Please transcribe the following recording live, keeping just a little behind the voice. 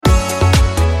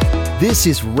This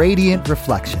is Radiant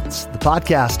Reflections, the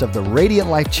podcast of the Radiant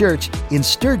Life Church in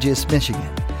Sturgis, Michigan.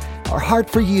 Our heart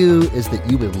for you is that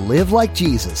you would live like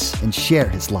Jesus and share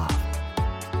his love.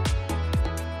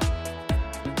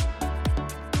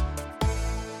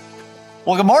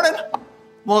 Well, good morning.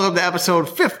 Welcome to episode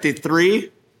 53.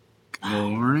 Good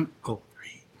morning. Oh,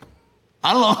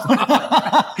 I don't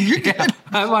know. You're good.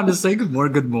 I wanted to say good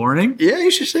morning. Good morning. Yeah, you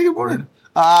should say good morning.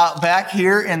 Back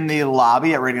here in the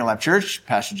lobby at Radiant Life Church,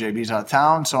 Pastor JB's out of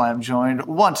town, so I am joined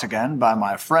once again by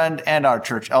my friend and our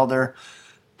church elder,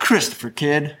 Christopher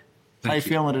Kidd. How you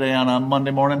feeling today on a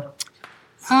Monday morning?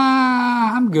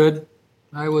 I'm good.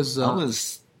 I was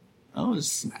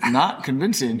not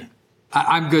convincing.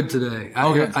 I'm good today.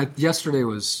 Okay. Yesterday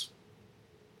was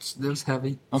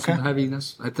heavy. Okay. Some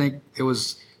heaviness. I think it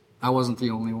was. I wasn't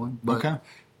the only one. But, Okay.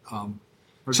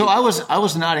 So I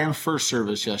was not in first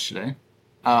service yesterday.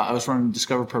 I was running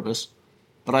Discover Purpose,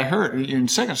 but I heard in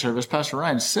second service, Pastor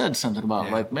Ryan said something about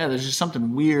man, there's just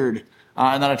something weird.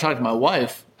 And then I talked to my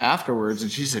wife afterwards,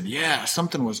 and she said, yeah,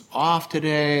 something was off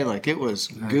today. Like it was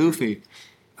goofy.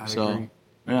 I agree.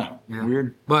 Yeah,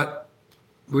 weird. But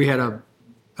we had a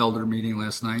elder meeting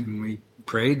last night, and we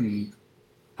prayed, and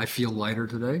I feel lighter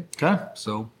today. Okay.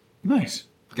 So Nice.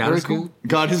 God Very is cool. good.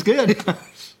 God is good.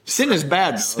 Sin is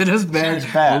bad. Sin is bad. Sin is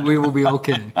bad. We will be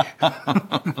okay.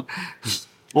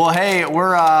 Well, hey,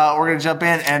 we're gonna jump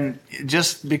in, and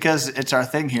just because it's our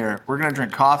thing here, we're gonna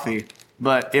drink coffee.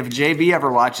 But if JB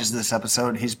ever watches this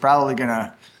episode, he's probably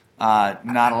gonna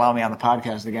not allow me on the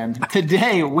podcast again.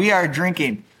 Today we are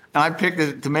drinking, and I picked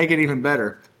it to make it even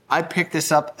better. I picked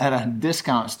this up at a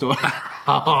discount store.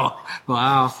 Oh,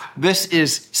 wow. This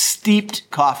is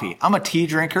steeped coffee. I'm a tea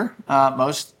drinker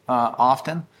most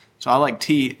often, so I like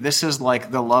tea. This is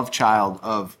like the love child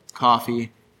of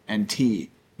coffee and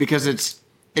tea because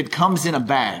it comes in a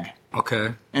bag.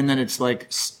 Okay. And then it's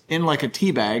like in like a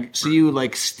tea bag, so you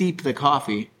like steep the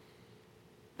coffee,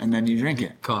 and then you drink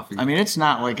it. Coffee. I mean, it's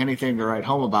not like anything to write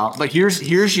home about. But here's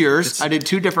yours. I did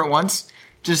two different ones.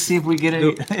 Just see if we get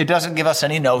any. It doesn't give us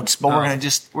any notes, but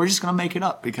we're just gonna make it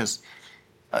up because,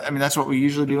 I mean, that's what we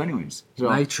usually do anyways. So.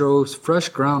 Nitro, fresh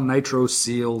ground nitro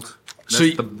sealed. So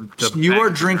you are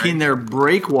drinking their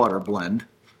Breakwater blend,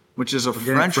 which is a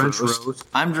French roast.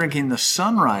 I'm drinking the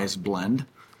Sunrise blend,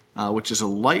 which is a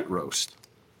light roast.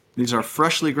 These are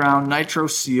freshly ground, nitro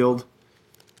sealed.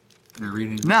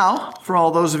 Now, for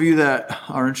all those of you that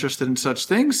are interested in such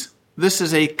things, this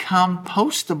is a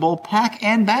compostable pack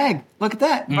and bag. Look at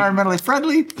that. Environmentally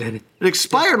friendly. It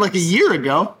expired like a year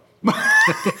ago. But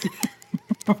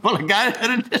I got it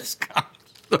at a discount.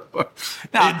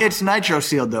 Now, it's nitro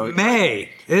sealed, though.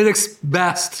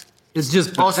 Best. It's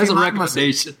just as a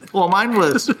recommendation. Mine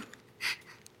was...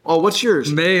 Oh, what's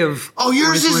yours? May of... Oh,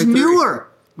 yours is newer.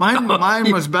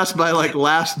 Mine was best by like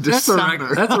last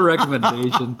December. That's a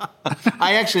recommendation.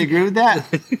 I actually agree with that.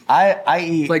 I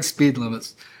eat... It's like speed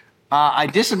limits. I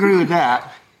disagree with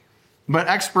that, but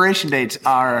expiration dates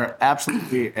are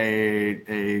absolutely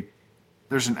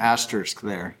there's an asterisk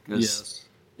there. Yes.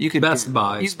 You could Best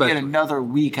Buy. You could get another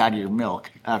week out of your milk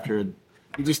after you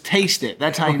just taste it.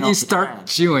 That's how you know. You start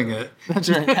chewing it. That's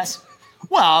right.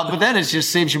 But then it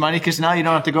just saves you money because now you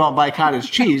don't have to go out and buy cottage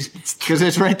cheese because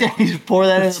it's right there. You just pour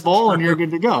that in the bowl and you're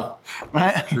good to go.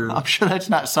 Right? True. I'm sure that's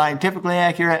not scientifically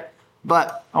accurate,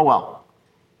 but oh well.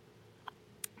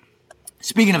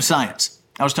 Speaking of science,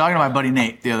 I was talking to my buddy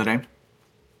Nate the other day,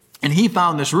 and he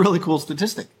found this really cool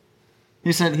statistic.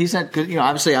 He said, because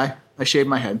obviously I shave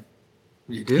my head.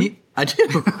 You do? I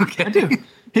do. Okay. I do.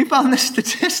 He found this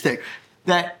statistic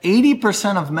that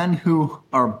 80% of men who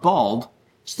are bald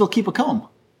still keep a comb.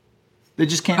 They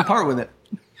just can't part with it.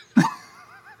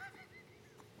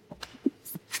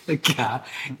 God.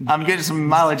 I'm getting some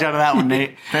mileage out of that one,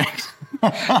 Nate. Thanks.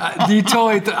 You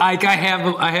totally. I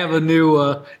have a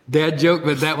new dad joke,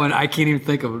 but that one I can't even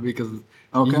think of it because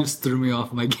you just threw me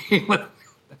off my game with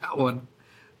that one.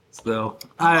 So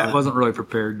I wasn't really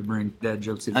prepared to bring dad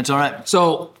jokes in. That's all right.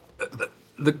 So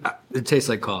it tastes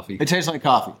like coffee. It tastes like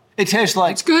coffee. It tastes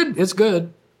like... It's good. It's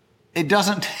good. It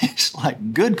doesn't taste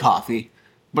like good coffee,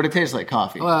 but it tastes like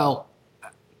coffee. Well,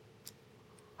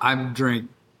 I drink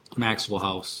Maxwell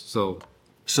House, so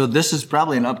this is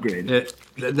probably an upgrade.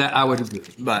 That I would agree.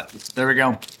 But there we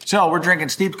go. So we're drinking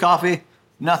steeped coffee.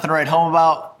 Nothing to write home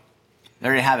about.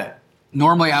 There you have it.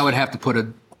 Normally, I would have to put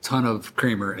a ton of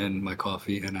creamer in my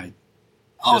coffee, and I.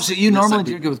 So you normally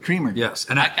drink it with creamer? Yes,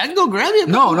 and I can go grab you.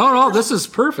 No. This is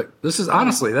perfect. This is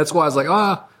honestly. That's why I was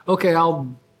like, okay,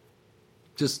 I'll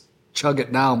just chug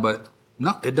it down. But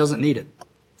no, it doesn't need it.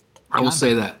 I will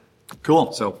say that.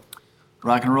 Cool. So,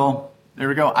 rock and roll. There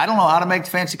we go. I don't know how to make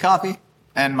fancy coffee,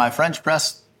 and my French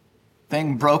press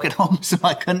thing broke at home, so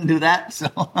I couldn't do that. So,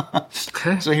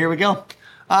 so here we go.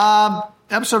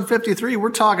 Episode 53, we're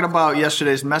talking about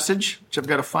yesterday's message, which I've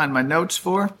got to find my notes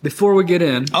for. Before we get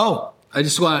in, Oh,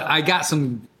 I got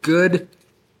some good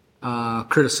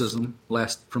criticism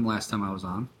from last time I was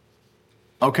on.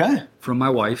 okay. From my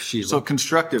wife, Sheila. So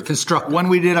constructive. Constructive. When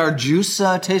we did our juice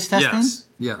taste testing?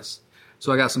 Yes.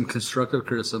 So I got some constructive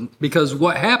criticism because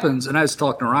what happens, and I was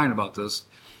talking to Ryan about this,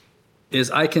 is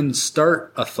I can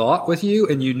start a thought with you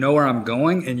and you know where I'm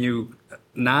going and you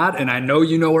nod and I know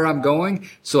you know where I'm going,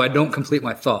 so I don't complete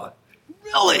my thought.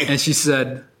 Really? And she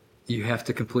said, you have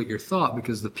to complete your thought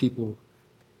because the people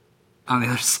on the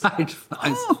other side.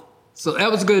 Oh. So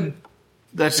that was good.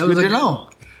 That's That good was to know.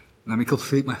 Let me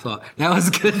complete my thought. That was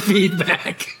good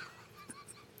feedback.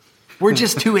 We're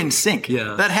just too in sync.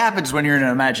 Yeah. That happens when you're in an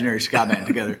imaginary ska band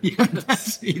together.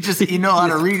 Yes. You know how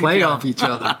to read Play each other. off each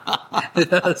other.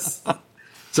 Yes.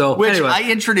 So Which anyway,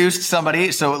 I introduced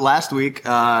somebody. So last week,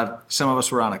 some of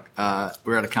us were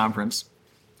at a conference,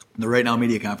 the Right Now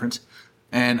Media Conference,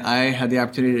 and I had the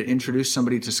opportunity to introduce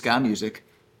somebody to ska music.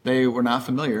 They were not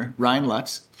familiar. Ryan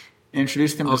Lutz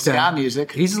introduced him to ska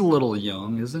music. He's a little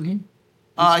young, isn't he?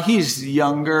 He's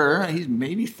younger. He's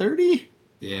maybe 30.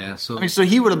 Yeah. So I mean, so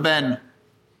he would have been.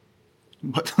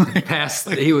 past.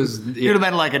 He was. He would have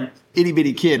been like an itty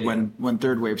bitty kid when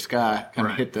third wave ska kind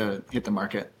of Right. hit the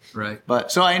market. Right.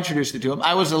 But so I introduced it to him.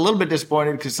 I was a little bit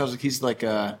disappointed because I was like, he's like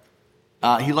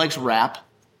he likes rap,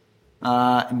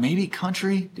 and maybe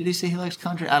country. Did he say he likes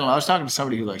country? I don't know. I was talking to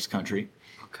somebody who likes country,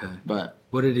 Okay. but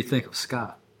What did he think of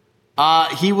Scott?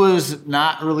 he was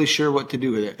not really sure what to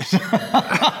do with it.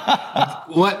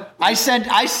 What? I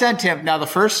sent him now the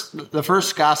first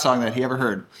ska song that he ever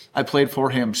heard. I played for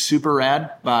him "Super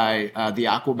Rad" by the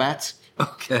Aquabats.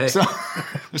 Okay.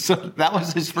 So that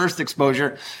was his first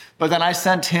exposure. But then I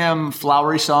sent him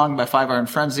 "Flowery Song" by Five Iron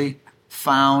Frenzy,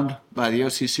 "Found" by the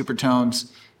OC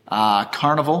Supertones,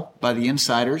 "Carnival" by the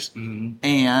Insiders,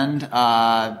 and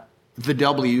the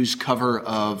W's cover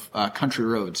of "Country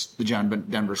Roads," the John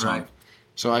Denver song. Right.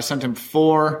 So I sent him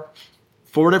four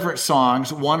different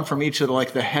songs, one from each of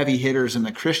the heavy hitters in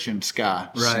the Christian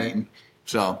ska scene.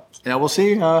 So yeah, we'll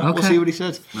see. We'll see what he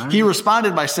says. Right. He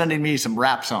responded by sending me some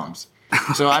rap songs.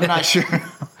 So I'm not sure.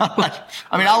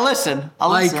 I mean, I'll listen.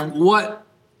 Like what?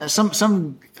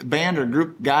 Some band or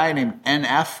group guy named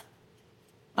NF.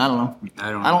 I don't know.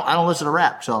 I don't listen to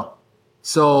rap.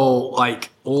 So like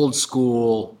old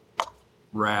school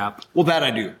rap. Well, that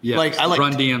I do. Yeah. Like I like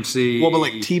Run DMC. Well, but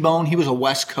like T-Bone, he was a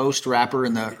West Coast rapper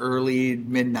in the early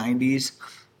mid '90s.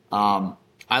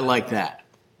 I like that.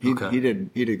 He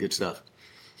did good stuff.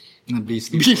 And the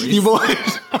Beastie Beastie Boys.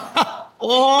 Boys.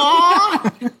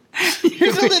 Oh,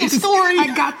 here's a little story.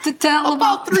 I got to tell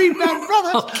about three bad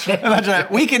brothers. Okay. That's right.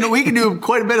 We can do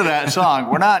quite a bit of that song.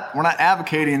 We're not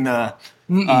advocating the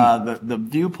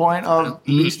viewpoint of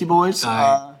Beastie Boys,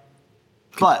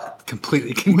 but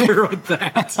completely concur with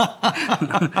that.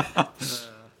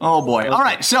 oh boy. All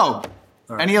right. So,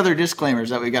 any other disclaimers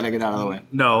that we got to get out of the way?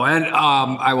 No, and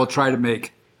I will try to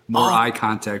make more eye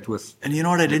contact with. And you know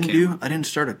what I didn't do? I didn't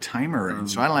start a timer,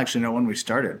 so I don't actually know when we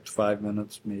started. 5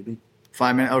 minutes, maybe.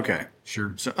 5 minutes. Okay.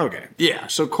 Sure. So okay. Yeah.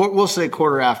 So we'll say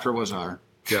quarter after was our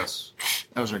Yes.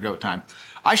 go time.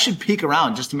 I should peek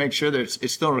around just to make sure that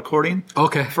it's still recording.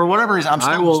 Okay. For whatever reason, I'm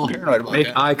I still will paranoid about make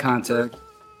that. eye contact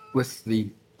with the.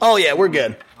 Oh yeah, we're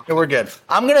good. Yeah, we're good.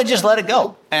 I'm gonna just let it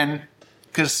go, and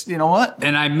because you know what?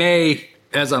 And I may,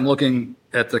 as I'm looking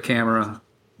at the camera,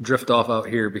 drift off out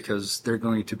here because they're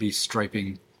going to be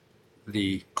striping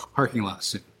the parking lot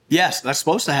soon. Yes, that's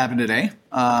supposed to happen today.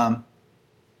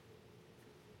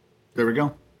 There we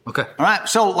go. Okay. All right.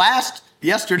 So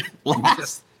yesterday,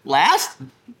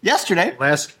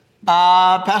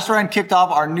 Pastor Ryan kicked off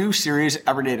our new series,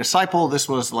 Everyday Disciple. This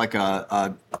was like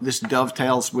this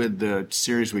dovetails with the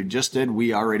series we just did,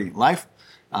 We Are Radiant Life.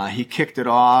 He kicked it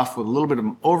off with a little bit of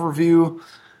an overview,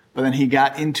 but then he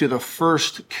got into the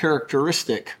first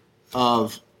characteristic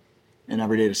of an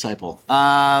everyday disciple.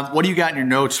 What do you got in your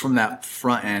notes from that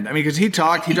front end? I mean, because he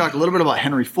talked a little bit about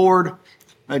Henry Ford.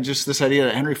 Just this idea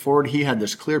that Henry Ford, he had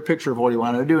this clear picture of what he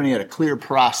wanted to do, and he had a clear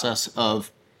process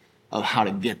of how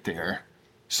to get there.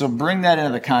 So bring that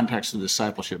into the context of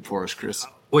discipleship for us, Chris.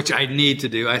 Which I need to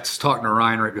do. I was talking to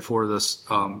Ryan right before this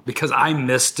because I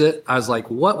missed it. I was like,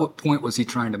 what point was he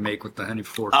trying to make with the Henry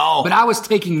Ford? Oh. But I was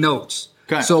taking notes.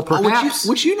 Okay. So perhaps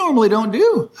which you normally don't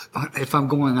do. if I'm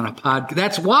going on a podcast,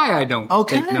 that's why I don't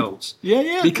take notes.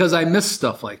 Yeah. Because I miss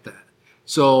stuff like that.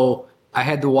 So I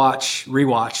had to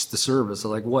rewatch the service.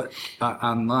 Like what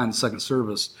online, the second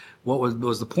service, what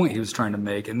was the point he was trying to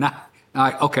make? And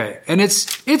Okay, and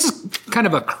it's kind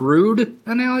of a crude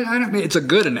analogy. I don't mean it's a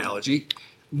good analogy,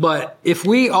 but if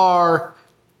we are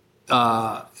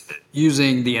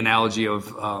using the analogy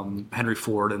of Henry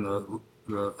Ford and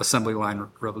the assembly line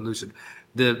revolution,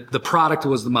 the product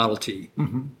was the Model T.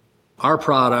 Mm-hmm. Our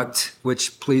product,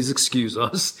 which please excuse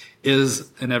us, is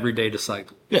an everyday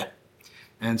disciple. Yeah.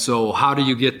 And so how do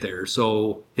you get there?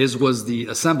 So his was the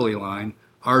assembly line.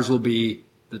 Ours will be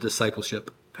the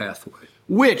discipleship pathway.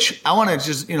 Which I want to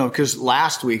just, because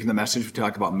last week in the message we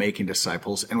talked about making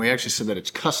disciples, and we actually said that it's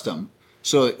custom.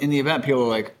 So in the event, people are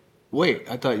like, wait,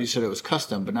 I thought you said it was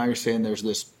custom, but now you're saying there's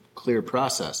this clear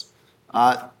process.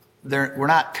 We're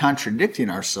not contradicting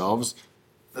ourselves.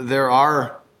 There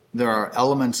are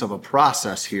elements of a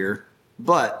process here,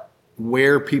 but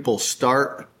where people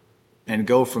start and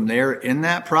go from there in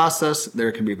that process,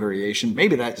 there can be variation.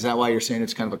 Maybe is that why you're saying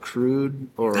it's kind of a crude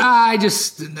or? I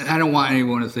don't want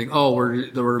anyone to think,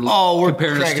 we're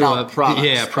comparing us to products.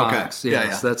 Yeah, products. Okay.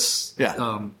 Yes, that's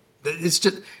it's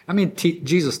just. I mean,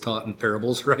 Jesus taught in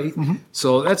parables, right? Mm-hmm.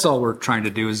 So that's all we're trying to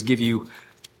do is give you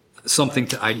something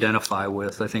to identify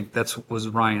with. I think was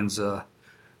Ryan's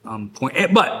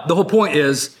point. But the whole point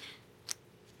is.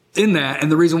 In that, and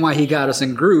the reason why he got us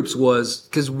in groups was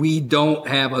because we don't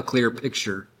have a clear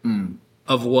picture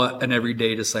of what an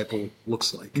everyday disciple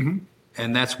looks like. Mm-hmm.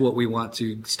 And that's what we want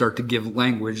to start to give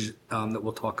language that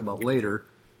we'll talk about later.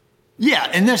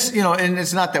 Yeah, and this, and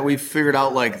it's not that we've figured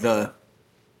out like the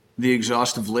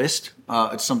exhaustive list.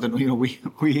 It's something, you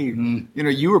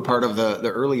were part of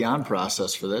the early on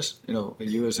process for this.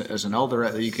 You as an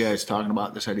elder, you guys talking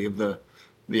about this idea of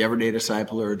the everyday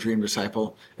disciple or a dream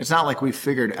disciple. It's not like we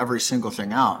figured every single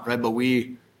thing out, right? But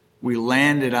we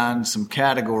landed on some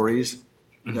categories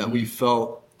that we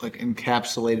felt like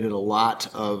encapsulated a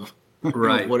lot of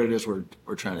what it is we're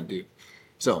trying to do.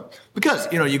 So,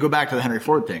 because, you go back to the Henry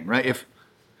Ford thing, right?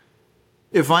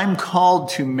 If I'm called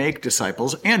to make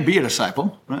disciples and be a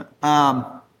disciple, right?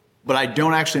 But I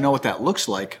don't actually know what that looks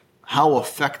like, how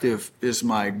effective is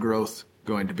my growth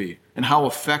going to be? And how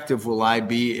effective will I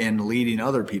be in leading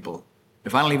other people?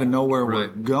 If I don't even know where we're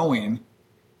going,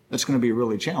 that's going to be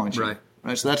really challenging.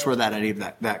 Right? So that's where that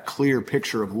idea, that clear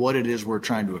picture of what it is we're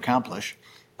trying to accomplish,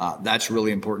 that's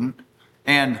really important.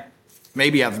 And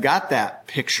maybe I've got that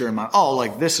picture in mind,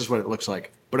 like this is what it looks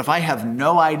like. But if I have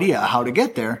no idea how to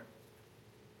get there,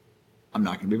 I'm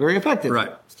not going to be very effective.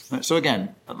 Right. So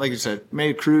again, like you said,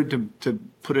 made crude to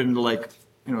put it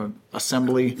into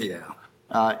assembly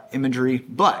imagery,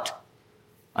 but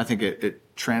I think it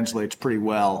translates pretty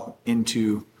well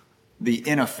into the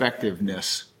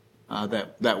ineffectiveness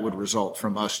that would result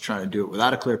from us trying to do it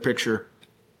without a clear picture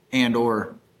and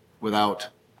or without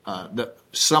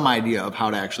some idea of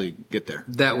how to actually get there.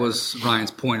 That was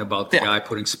Ryan's point about the guy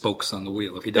putting spokes on the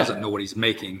wheel. If he doesn't know what he's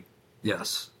making,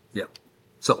 yes. Yeah.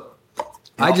 So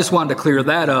I just wanted to clear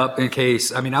that up in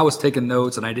case, I was taking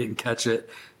notes and I didn't catch it.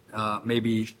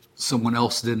 Maybe someone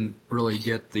else didn't really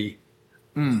get the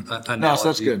analogy. No, so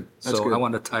that's good. That's good. I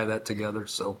wanted to tie that together.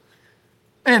 So,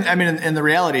 and and the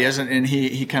reality isn't, and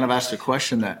he kind of asked a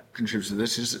question that contributes to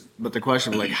this, but the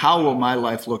question of how will my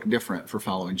life look different for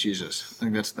following Jesus? I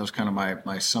think that was kind of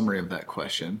my summary of that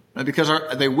question, because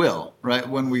they will, right?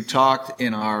 When we talked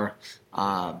in our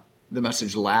the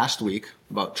message last week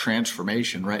about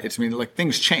transformation, right? It's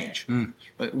things change,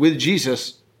 but with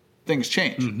Jesus, things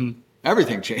change. Mm-hmm.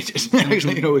 Everything changes,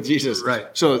 actually, with Jesus. Right.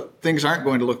 So things aren't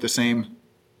going to look the same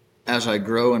as I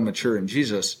grow and mature in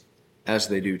Jesus as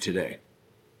they do today.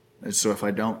 And so if I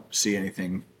don't see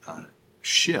anything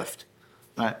shift,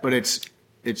 but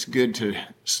it's good to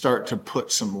start to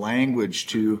put some language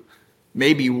to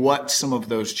maybe what some of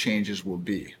those changes will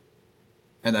be.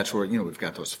 And that's where, we've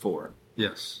got those four.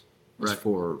 Yes. Those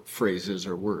four phrases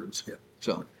or words. Yeah.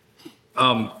 So.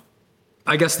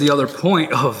 I guess the other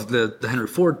point of the Henry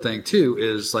Ford thing too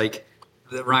is that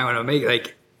Ryan wanted to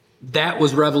make, that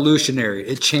was revolutionary.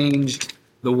 It changed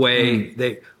the way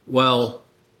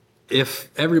if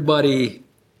everybody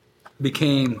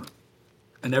became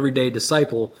an everyday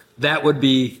disciple, that would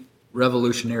be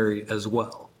revolutionary as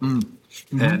well.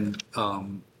 Mm-hmm. And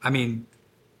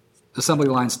assembly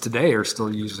lines today are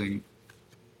still using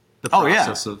the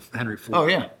process of Henry Ford. Oh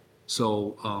yeah.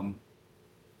 So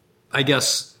I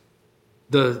guess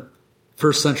the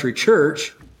first century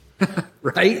church,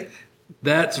 right?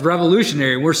 That's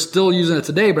revolutionary. We're still using it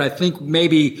today, but I think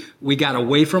maybe we got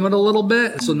away from it a little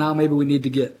bit. So now maybe we need to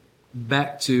get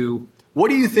back to. What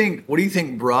do you think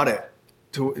brought it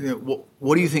to?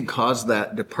 What do you think caused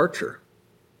that departure?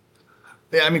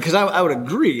 Because I would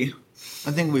agree.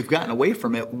 I think we've gotten away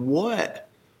from it.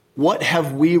 What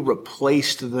have we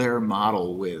replaced their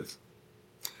model with?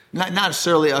 not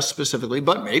necessarily us specifically,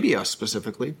 but maybe us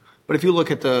specifically. But if you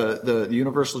look at the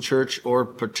Universal Church, or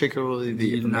particularly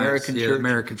the American Church,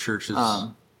 American churches,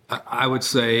 I would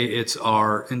say it's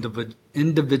our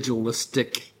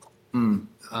individualistic,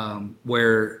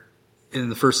 where in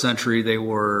the first century they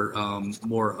were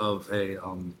more of a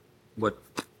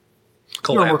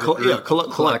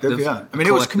collective. Yeah, I mean,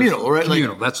 it was communal, right?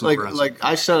 Communal. That's like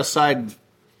I set aside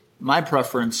my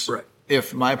preference, right,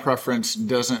 if my preference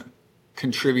doesn't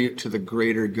contribute to the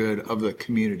greater good of the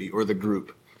community or the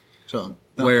group. So,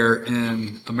 where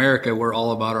in America we're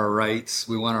all about our rights.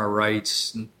 We want our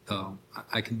rights.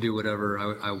 I can do whatever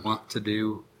I want to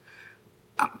do.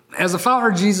 As a follower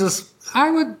of Jesus,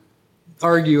 I would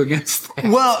argue against that.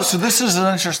 Well, so this is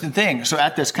an interesting thing. So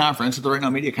at this conference, at the Right Now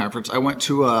Media Conference, I went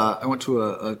to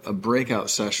a breakout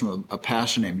session with a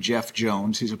pastor named Jeff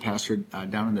Jones. He's a pastor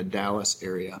down in the Dallas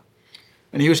area,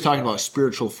 and he was talking about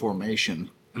spiritual formation.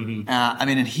 Mm-hmm.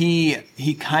 And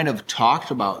he kind of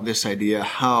talked about this idea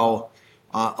how,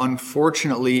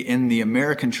 unfortunately, in the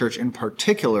American church in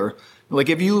particular, like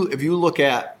if you look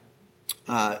at,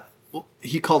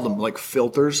 he called them like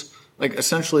filters, like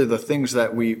essentially the things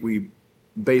that we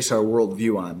base our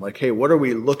worldview on. Like, hey, what are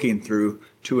we looking through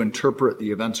to interpret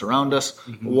the events around us?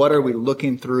 Mm-hmm. What are we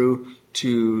looking through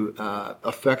to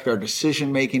affect our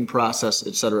decision-making process,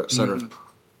 et cetera, et cetera.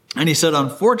 Mm-hmm. And he said,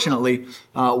 unfortunately,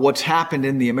 what's happened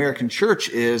in the American church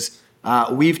is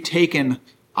we've taken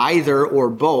either or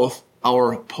both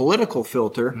our political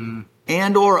filter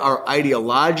and or our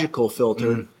ideological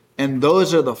filter, and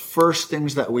those are the first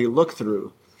things that we look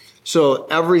through. So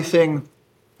everything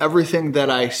that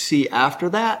I see after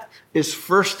that is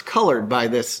first colored by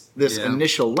this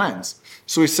initial lens.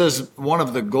 So he says one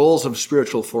of the goals of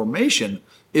spiritual formation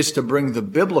is to bring the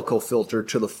biblical filter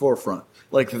to the forefront.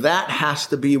 Like, that has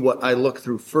to be what I look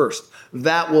through first.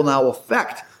 That will now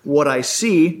affect what I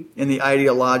see in the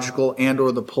ideological and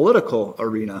or the political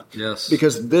arena. Yes.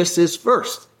 Because this is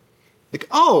first. Like,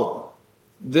 oh,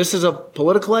 this is a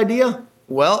political idea?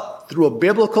 Well, through a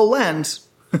biblical lens,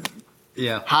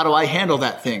 how do I handle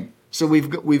that thing? So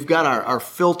we've got our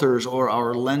filters or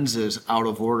our lenses out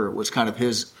of order, was kind of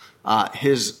his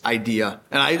idea.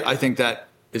 And I think that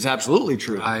is absolutely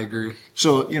true. I agree.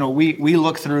 So, we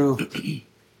look through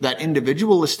that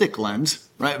individualistic lens,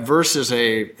 right, versus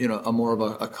a more of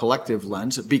a collective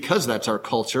lens, because that's our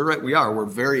culture, right? We're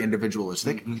very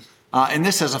individualistic. Mm-hmm. And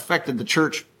this has affected the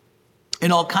church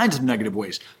in all kinds of negative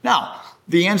ways. Now,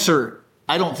 the answer,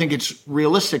 I don't think it's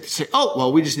realistic to say, oh,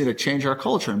 well, we just need to change our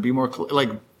culture and be more, good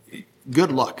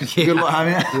luck. Yeah. Good luck.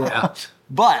 Yeah.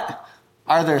 But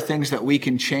are there things that we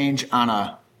can change on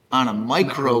a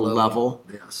micro level,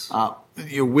 yes,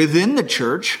 within the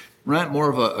church, right? More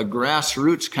of a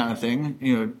grassroots kind of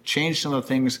thing, change some of the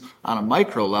things on a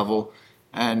micro level,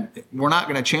 and we're not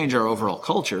going to change our overall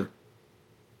culture.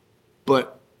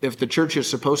 But if the church is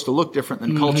supposed to look different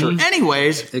than culture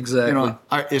anyways, exactly,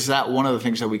 is that one of the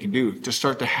things that we can do to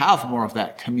start to have more of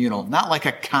that communal, not like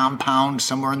a compound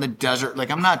somewhere in the desert. Like,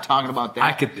 I'm not talking about that.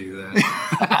 I could do that.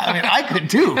 I mean, I could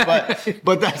too,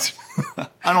 but that's,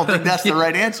 I don't think that's the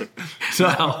right answer. So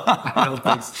no, I don't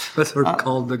think so. That's we're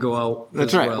called to go out.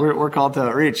 That's right. Well. We're called to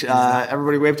reach.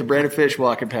 Everybody wave to Brandon Fish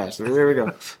walking past. There we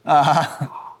go.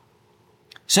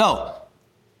 So,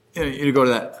 you go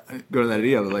to that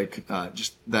idea of like,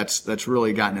 just that's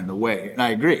really gotten in the way. And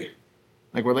I agree.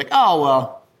 Like, we're like, oh,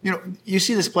 well, you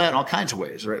see this play out in all kinds of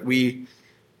ways, right? We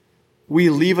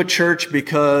leave a church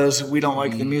because we don't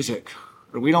like the music,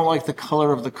 or we don't like the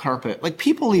color of the carpet. Like,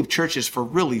 people leave churches for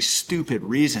really stupid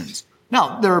reasons.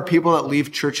 Now, there are people that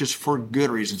leave churches for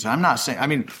good reasons. I'm not saying, I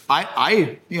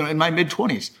in my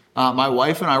mid-20s, my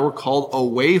wife and I were called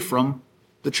away from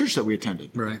the church that we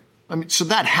attended. Right. So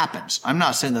that happens. I'm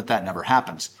not saying that never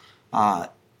happens.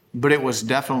 But it was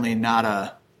definitely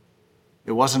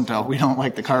it wasn't we don't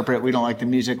like the carpet, we don't like the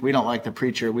music, we don't like the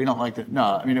preacher, we don't like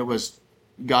it was,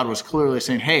 God was clearly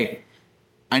saying, hey,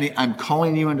 I'm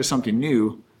calling you into something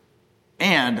new.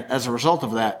 And as a result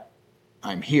of that,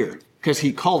 I'm here. Because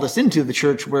he called us into the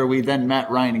church where we then met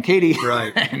Ryan and Katie.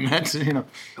 Right. And that's,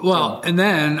 Well, and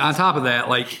then on top of that,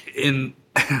 like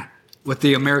with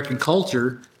the American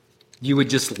culture, you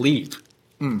would just leave.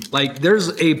 Like,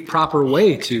 there's a proper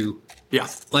way to,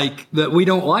 that we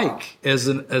don't like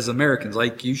as Americans.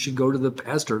 Like, you should go to the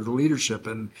pastor, the leadership,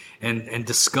 and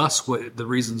discuss what the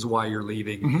reasons why you're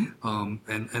leaving,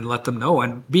 and let them know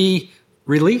and be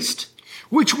released.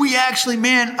 Which we actually,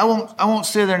 man, I won't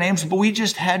say their names, but we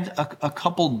just had a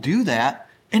couple do that,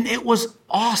 and it was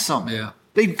awesome. Yeah,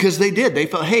 because they did. They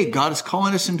felt, hey, God is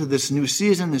calling us into this new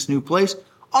season, this new place.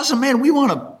 Awesome, man. We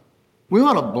want to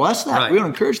bless that. Right. We want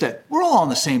to encourage that. We're all on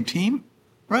the same team.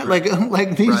 right? Like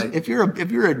these. Right. If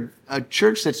you're a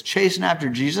church that's chasing after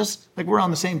Jesus, like we're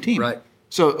on the same team, Right.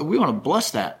 So we want to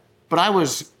bless that. But I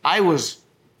was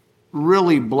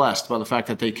really blessed by the fact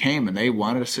that they came and they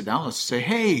wanted to sit down and say,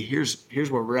 hey, here's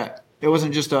where we're at. It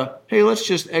wasn't just hey, let's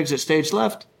just exit stage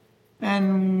left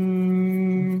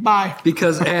and bye.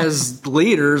 Because as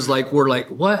leaders, like we're like,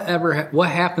 what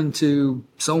happened to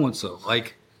so and so?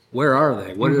 Like, where are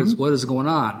they? What is going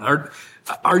on?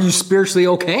 Are you spiritually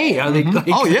okay? Are they? Like,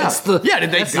 Oh yeah,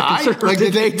 Did they that's the die? concern. Like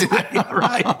did they die?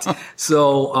 Right.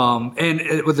 So,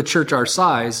 and with a church our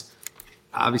size,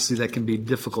 obviously that can be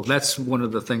difficult. That's one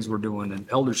of the things we're doing in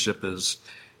eldership is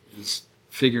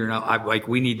figuring out. Like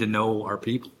we need to know our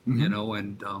people, you know,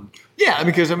 and Yeah,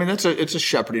 because I mean it's a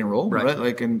shepherding role, Right. right?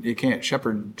 Like, and you can't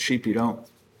shepherd sheep you don't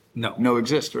no, know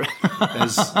exist, right?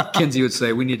 as Kinsey would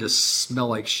say, we need to smell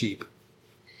like sheep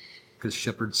because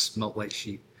shepherds smell like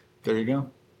sheep. There you go.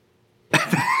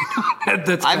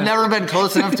 That's I've never been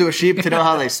close enough to a sheep to know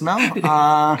how they smell.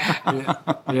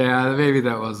 Yeah, maybe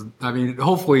that wasn't. I mean,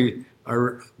 hopefully,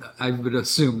 I would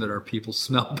assume that our people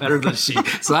smell better than sheep.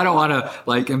 So I don't want to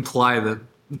like imply that.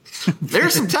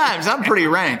 There's some times I'm pretty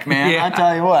rank, man. Yeah. I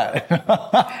tell you what.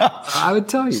 I would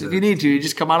tell you. If That. you need to, you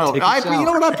just come on over. Take a shower. You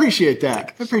know what? I appreciate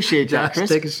that. I appreciate that, Josh, Chris.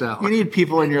 take a shower. You need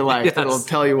people in your life Yes. that'll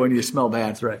tell you when you smell bad.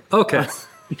 That's right. Okay.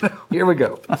 Here we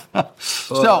go.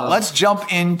 So let's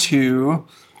jump into,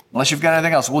 unless you've got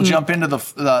anything else, we'll jump into the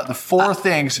four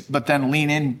things, but then lean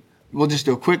in. We'll just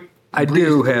do a quick. I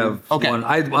do have Okay. one.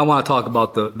 I want to talk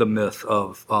about the myth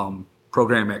of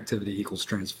program activity equals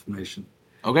transformation.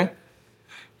 Okay.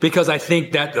 Because I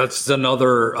think that's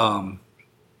another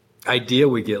idea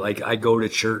we get. Like I go to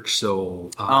church,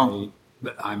 so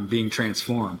I'm being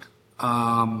transformed.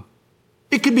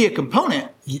 It could be a component.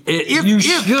 You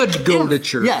should go to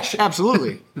church. Yes,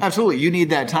 absolutely. Absolutely. You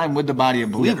need that time with the body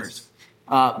of believers.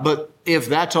 But if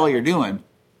that's all you're doing.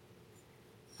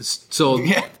 So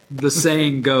Yeah. the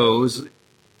saying goes,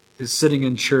 is sitting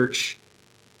in church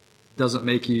doesn't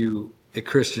make you a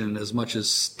Christian as much as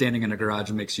standing in a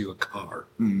garage makes you a car.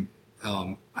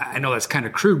 I know that's kind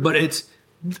of crude, but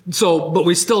but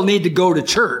we still need to go to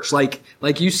church. Like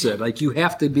you said, like you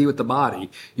have to be with the body.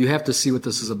 You have to see what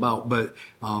this is about. But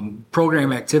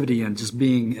program activity and just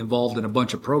being involved in a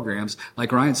bunch of programs,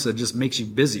 like Ryan said, just makes you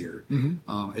busier.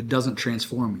 It doesn't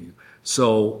transform you.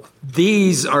 So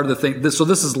these are the things. So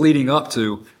this is leading up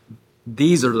to.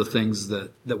 These are the things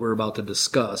that we're about to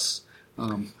discuss.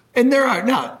 And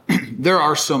there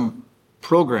are some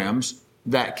programs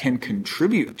that can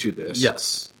contribute to this.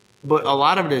 Yes. But a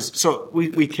lot of it is, so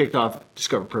we kicked off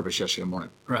Discover Purpose yesterday morning.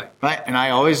 Right. And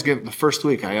I always give, the first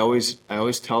week, I always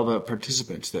tell the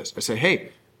participants this. I say,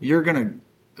 hey, you're going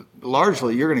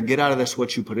to get out of this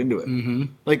what you put into it.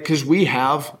 Like, because we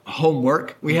have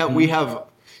homework. We have,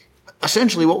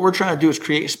 essentially what we're trying to do is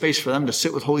create space for them to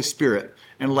sit with Holy Spirit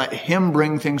and let Him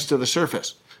bring things to the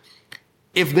surface.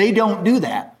 If they don't do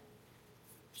that,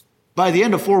 by the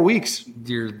end of 4 weeks,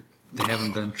 They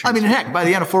haven't been. I mean, heck, by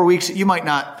the end of 4 weeks, you might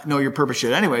not know your purpose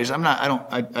yet. Anyways,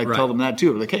 I tell them that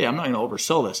too. Like, hey, I'm not going to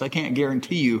oversell this. I can't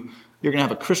guarantee you're going to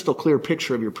have a crystal clear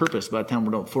picture of your purpose by the time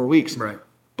we're done 4 weeks. Right.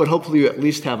 But hopefully you at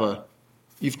least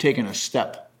you've taken a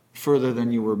step further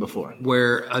than you were before.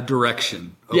 Where a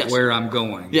direction of Yes. where I'm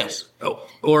going. Yes.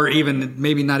 Or even,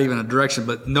 maybe not even a direction,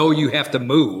 but know you have to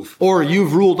move. Or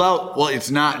you've ruled out, well,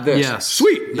 it's not this. Yes.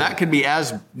 Sweet. That could be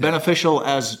as beneficial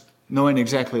as knowing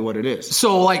exactly what it is.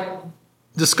 So like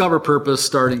Discover Purpose,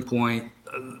 Starting Point,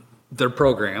 they're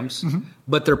programs,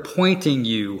 but they're pointing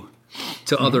you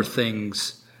to other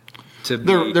things to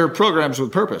be. They're programs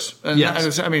with purpose. And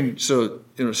Yes. I mean, so,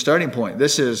 Starting Point,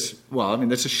 this is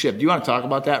a shift. Do you want to talk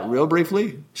about that real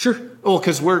briefly? Sure. Well,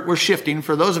 because we're shifting.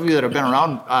 For those of you that have been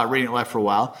around Radiant Life for a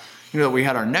while, we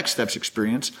had our Next Steps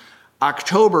experience.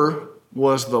 October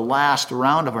was the last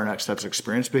round of our Next Steps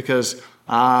experience because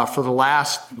for the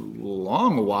last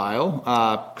long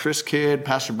while, Chris Kidd,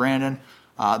 Pastor Brandon,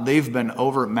 they've been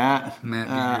over at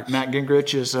Matt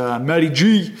Gingrich is Matty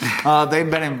G.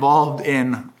 They've been involved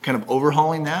in kind of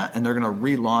overhauling that, and they're going to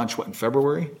relaunch in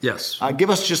February. Yes. Give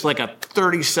us just like a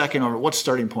 30-second over what's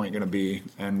Starting Point going to be,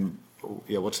 and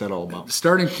what's that all about?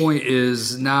 Starting Point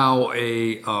is now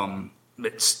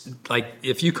it's like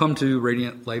if you come to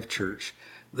Radiant Life Church,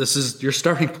 this is your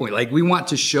starting point. Like we want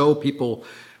to show people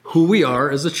who we are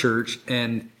as a church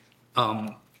and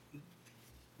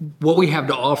what we have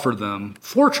to offer them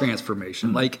for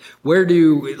transformation. Like like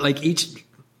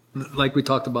we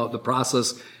talked about, the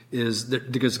process is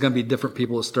that there's going to be different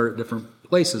people that start at different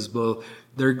places, but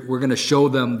we're going to show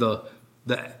them the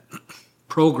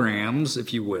programs,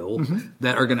 if you will,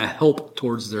 that are going to help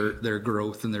towards their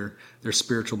growth and their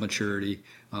spiritual maturity.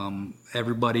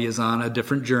 Everybody is on a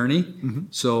different journey.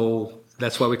 So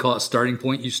that's why we call it starting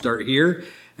point. You start here,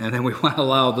 and then we want to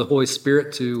allow the Holy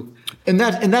Spirit to. And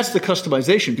that's the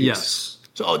customization piece. Yes.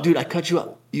 So, oh, dude, I cut you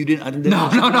up. You didn't. I didn't. No.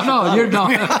 You're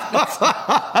done.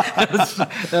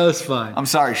 That was fine. I'm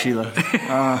sorry, Sheila.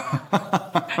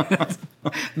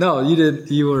 No, you didn't.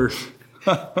 You were.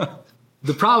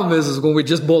 The problem is when we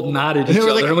just both nod at each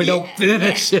other and we don't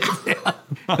finish it.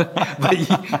 But,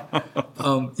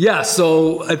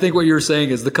 so I think what you're saying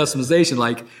is the customization.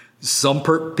 Like some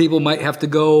people might have to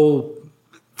go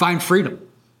find freedom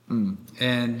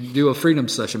and do a freedom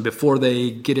session before they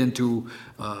get into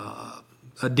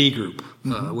a D group,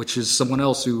 which is someone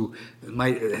else who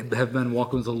might have been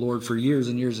walking with the Lord for years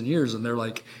and years and years, and they're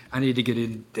like, I need to get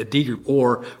in a D group,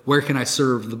 or where can I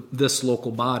serve this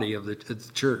local body of the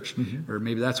church, or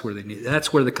maybe that's where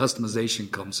that's where the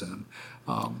customization comes in.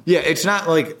 It's not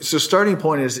like, so starting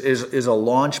point is a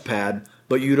launch pad,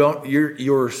 but you don't,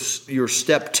 your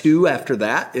step 2 after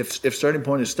that. If starting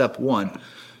point is step 1.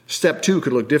 Step 2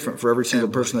 could look different for every single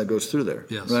person that goes through there.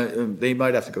 Yes. Right? They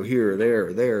might have to go here,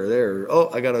 there. Oh,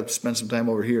 I got to spend some time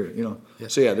over here.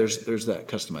 Yes. So there's that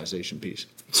customization piece.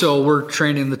 So we're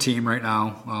training the team right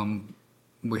now.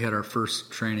 We had our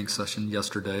first training session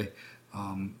yesterday.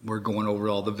 We're going over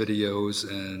all the videos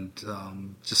and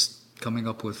just coming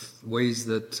up with ways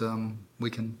that we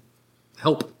can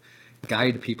help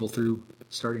guide people through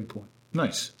starting point.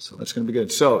 Nice. So that's going to be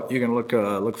good. So you're going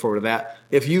to look forward to that.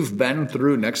 If you've been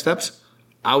through Next Steps,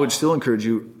 I would still encourage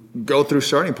you go through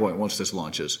Starting Point once this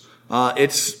launches. There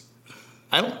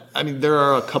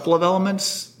are a couple of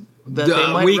elements that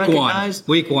they might recognize.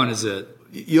 Week one is it.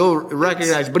 You'll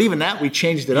recognize, but even that we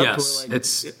changed it up. Yes,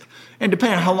 to and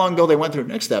depending on how long ago they went through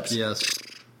Next Steps. Yes.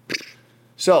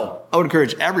 So I would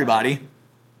encourage everybody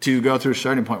to go through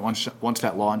Starting Point once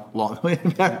that long.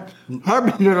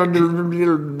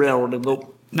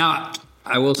 Now,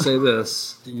 I will say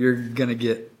this: you're gonna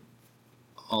get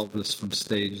all this from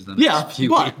stage the next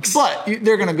few weeks. But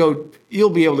they're gonna go. You'll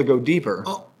be able to go deeper.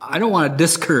 Oh, I don't want to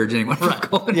discourage anyone from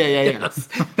going. Yeah.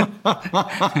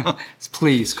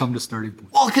 Please come to Starting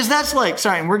Point. Well, because that's like,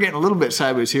 sorry, and we're getting a little bit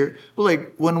sideways here. But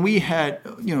like when we had,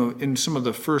 in some of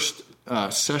the first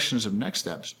sessions of Next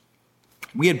Steps,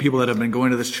 we had people that have been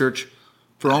going to this church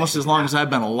for almost as long as I've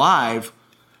been alive,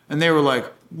 and they were like,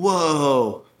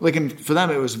 "Whoa!" Like, and for them,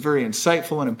 it was very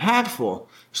insightful and impactful.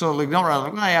 So, like, don't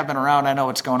really, I've been around, I know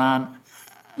what's going on.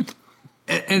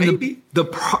 And the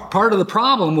part of the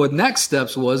problem with Next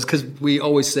Steps was because we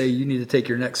always say you need to take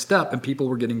your next step, and people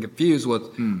were getting confused with,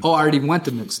 I already went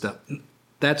to Next Step.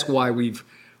 That's why we've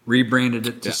rebranded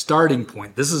it to Starting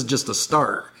Point. This is just a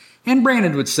start. And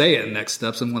Brandon would say it in Next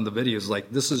Steps in one of the videos,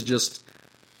 like, this is just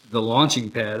the launching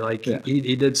pad. Like,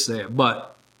 he did say it.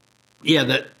 But,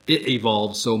 that it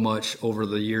evolved so much over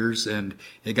the years, and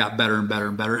it got better and better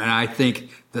and better. And I think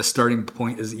the Starting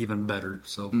Point is even better.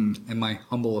 So, in my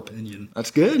humble opinion. That's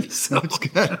good. That's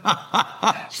good.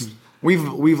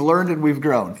 We've learned and we've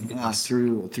grown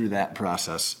through that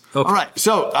process. Okay. All right.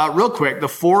 So, real quick, the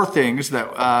 4 things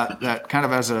that kind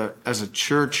of as a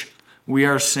church we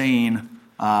are saying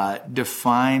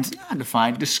describes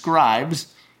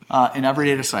an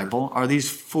everyday disciple are these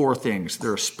 4 things.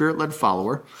 They're a spirit-led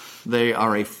follower. They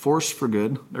are a force for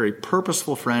good. They're a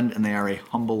purposeful friend, and they are a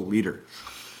humble leader.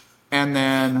 And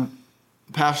then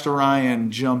Pastor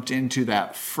Ryan jumped into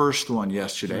that first one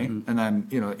yesterday, and then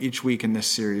each week in this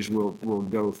series we'll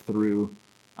go through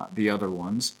the other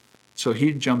ones. So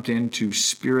he jumped into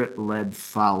spirit-led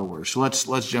followers. So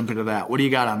let's jump into that. What do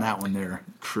you got on that one there,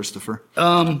 Christopher?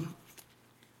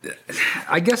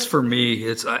 I guess for me,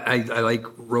 it's I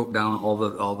wrote down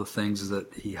all the things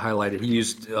that he highlighted. He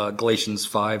used Galatians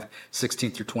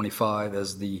 5:16 through 25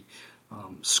 as the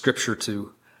scripture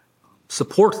to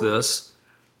support this.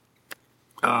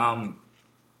 So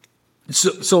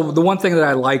the one thing that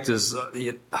I liked is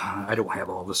I don't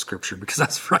have all the scripture because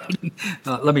that's writing.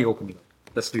 Let me open it up.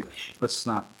 Let's do that. Let's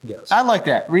not guess. I like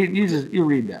that. You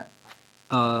read that.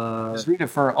 Just read it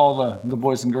for all the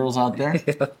boys and girls out there,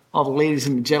 all the ladies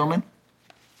and the gentlemen.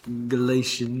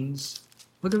 Galatians.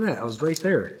 Look at that. I was right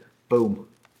there. Boom.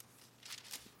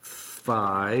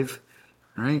 5.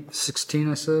 All right. 16,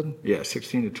 I said? Yeah,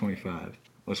 16 to 25.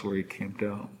 That's where he camped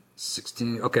out.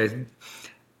 16. Okay.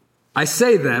 I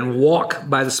say then, walk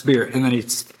by the Spirit. And then he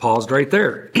paused right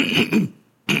there. And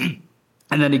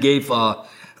then he gave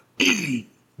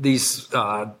these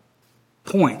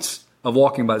points of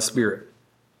walking by the Spirit.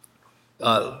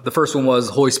 The first one was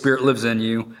Holy Spirit lives in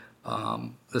you.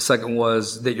 The second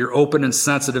was that you're open and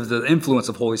sensitive to the influence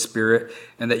of Holy Spirit,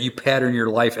 and that you pattern your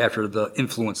life after the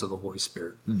influence of the Holy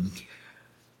Spirit.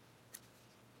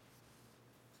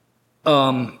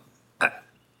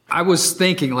 I was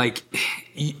thinking, like,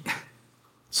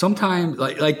 sometimes,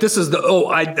 like this is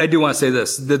I do want to say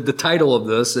this. The title of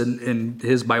this in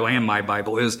his Bible and my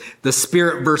Bible is The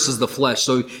Spirit versus the Flesh.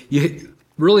 So you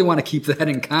really want to keep that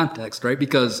in context, right?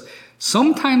 Because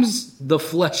sometimes the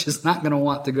flesh is not going to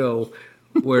want to go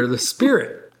where the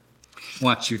Spirit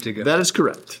wants you to go. That is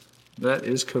correct. That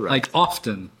is correct. Like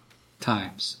often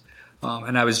times.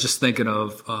 And I was just thinking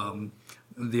of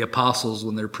the apostles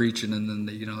when they're preaching, and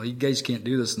then you guys can't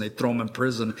do this, and they throw them in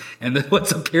prison. And then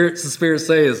what's the Spirit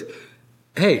say is,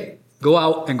 hey, go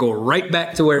out and go right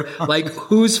back to where, like,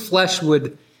 whose flesh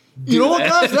would do you know what, that?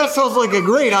 guys? That sounds like a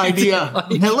great idea.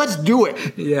 Now let's do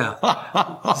it. Yeah.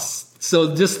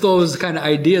 So just those kind of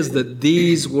ideas that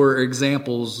these were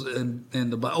examples in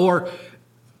the Bible. Or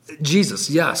Jesus,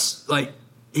 yes. Like,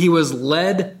 he was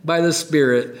led by the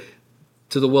Spirit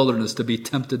to the wilderness to be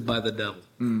tempted by the devil.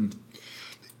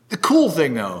 The cool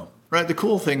thing, though, right? The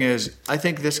cool thing is, I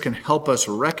think this can help us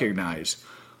recognize,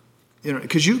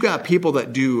 because you've got people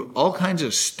that do all kinds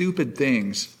of stupid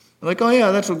things. Like, oh yeah,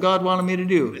 that's what God wanted me to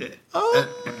do.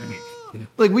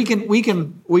 Like we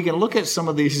can look at some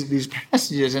of these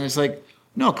passages, and it's like,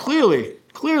 no, clearly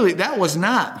that was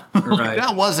not. Right.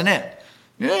 That wasn't it.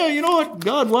 Yeah, you know what?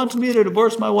 God wants me to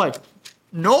divorce my wife.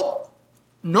 Nope.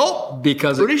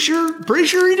 Because pretty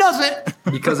sure he doesn't.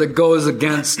 Because it goes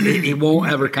against, he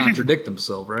won't ever contradict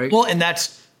himself, right? Well, and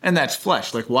that's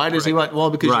flesh. Like, why does he want? Well,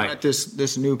 because Right. you got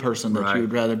this new person that Right. you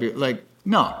would rather be like.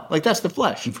 No, like that's the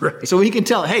flesh. Right. So he can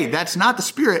tell, hey, that's not the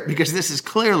Spirit, because this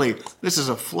is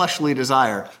a fleshly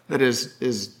desire that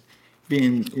is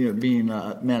being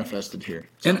manifested here.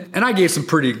 And I gave some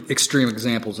pretty extreme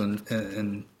examples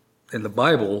in the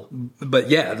Bible,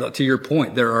 but yeah, to your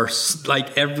point, there are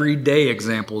like everyday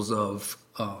examples of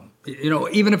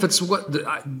even if it's what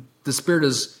the Spirit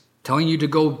is telling you to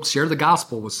go share the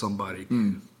gospel with somebody,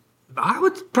 I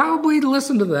would probably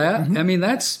listen to that. I mean,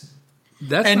 that's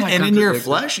and not in your contradictory.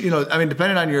 flesh,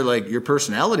 depending on your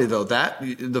personality, though, that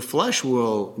the flesh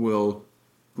will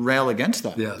rail against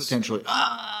that. Yes. Potentially.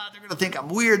 They're going to think I'm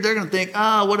weird. They're going to think,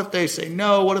 what if they say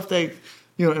no? What if they,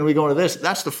 and we go into this.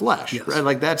 That's the flesh, Yes. right?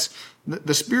 Like that's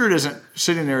the Spirit isn't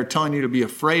sitting there telling you to be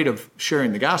afraid of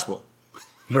sharing the gospel.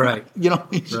 Right.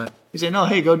 He's saying, no,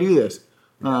 hey, go do this.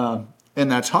 And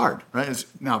that's hard, right?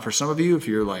 Now, for some of you, if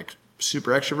you're like super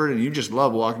extroverted and you just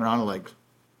love walking around and like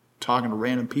talking to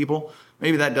random people,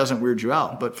 maybe that doesn't weird you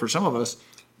out. But for some of us,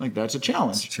 like that's a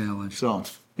challenge. So,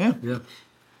 yeah.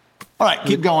 All right,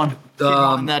 keep going. Keep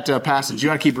going in that passage. You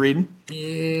want to keep reading?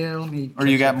 Yeah, let me. Or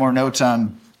you got more notes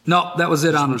on? No, that was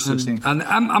it on verse 16.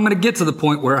 I'm going to get to the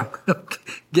point where I'm going to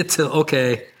get to,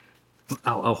 okay,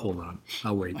 I'll hold on.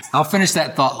 I'll wait. I'll finish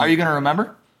that thought. Are you going to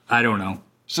remember? I don't know.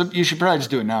 So you should probably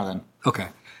just do it now then. Okay.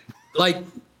 Like,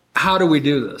 how do we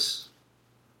do this?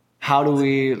 How do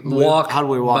we Walk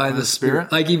by in the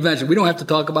Spirit? Like you mentioned, we don't have to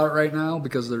talk about it right now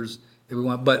because if we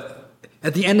want, but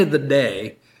at the end of the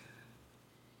day,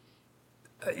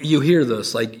 you hear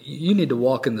this, like you need to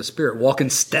walk in the Spirit, walk in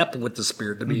step with the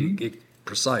Spirit to be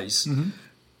precise.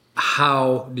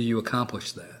 How do you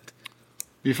accomplish that?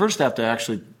 You first have to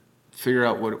actually figure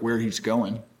out where he's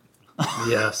going.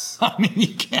 Yes. I mean,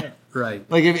 you can't. Right.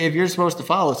 Like if you're supposed to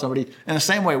follow somebody, in the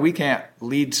same way we can't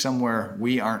lead somewhere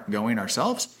we aren't going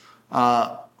ourselves,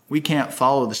 we can't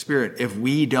follow the Spirit if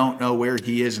we don't know where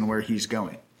he is and where he's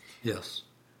going. Yes.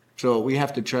 So we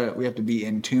have to be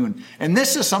in tune. And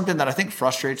this is something that I think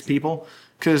frustrates people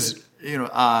because,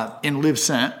 in Live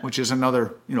Sent, which is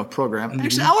another, program.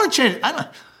 Actually, I want to change it. I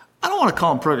don't want to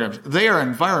call them programs. They are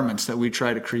environments that we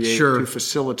try to create to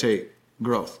facilitate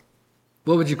growth.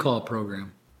 What would you call a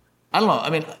program? I don't know. I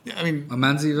mean, A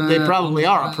men's event? they probably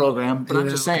are a program, but I'm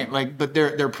just saying, but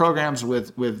they're programs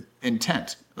with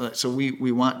intent. So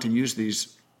we want to use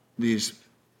these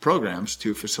programs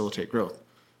to facilitate growth.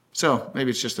 So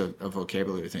maybe it's just a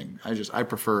vocabulary thing. I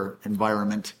prefer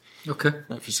environment. Okay.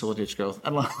 That facilitates growth. I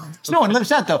don't know. No, in Live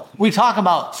Sent though, we talk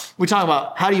about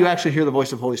how do you actually hear the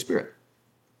voice of Holy Spirit?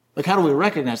 Like, how do we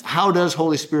recognize? How does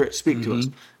Holy Spirit speak to us?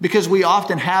 Because we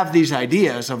often have these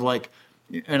ideas of like,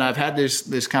 and I've had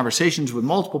these conversations with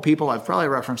multiple people. I've probably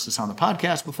referenced this on the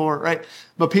podcast before, right?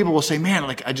 But people will say, man,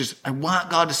 like I want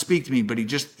God to speak to me, but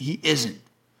he isn't.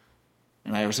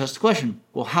 And I always ask the question,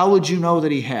 well, how would you know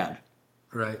that he had?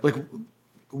 Right. Like,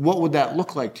 what would that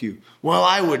look like to you? Well,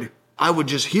 I would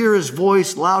just hear his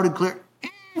voice loud and clear.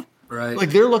 Right. Like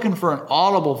they're looking for an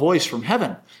audible voice from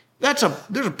heaven. There's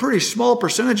a pretty small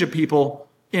percentage of people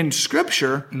in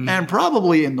Scripture and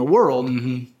probably in the world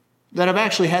that have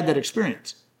actually had that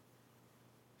experience.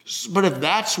 But if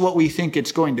that's what we think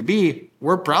it's going to be,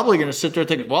 we're probably going to sit there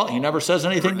thinking, well, he never says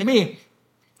anything to me.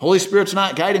 Holy Spirit's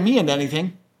not guiding me into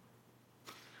anything.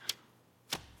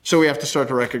 So we have to start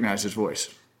to recognize his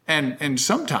voice. And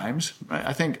sometimes, right,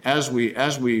 I think as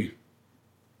we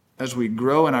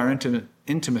grow in our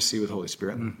intimacy with Holy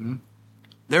Spirit,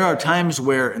 there are times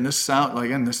where, and this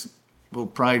will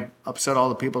probably upset all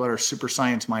the people that are super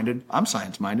science-minded. I'm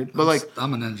science-minded, but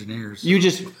I'm an engineer. So you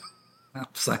just... I'm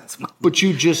science-minded. But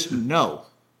you just know.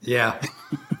 Yeah.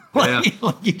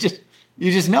 You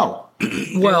just know.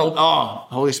 Well,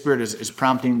 Holy Spirit is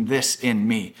prompting this in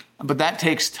me. But that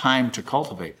takes time to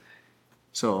cultivate.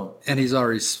 So, and he's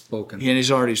already spoken.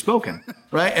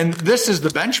 Right? And this is the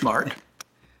benchmark,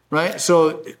 right?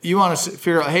 So you want to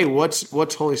figure out, hey,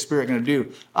 what's Holy Spirit going to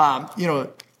do? I'm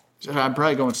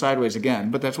probably going sideways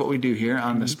again, but that's what we do here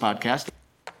on this podcast.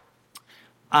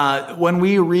 When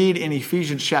we read in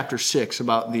Ephesians chapter 6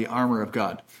 about the armor of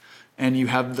God, and you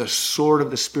have the sword of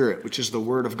the Spirit, which is the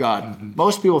word of God,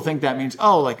 most people think that means,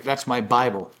 that's my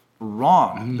Bible.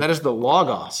 Wrong. That is the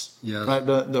Logos. Yes. Right?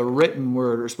 The written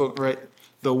word, or spoken, right?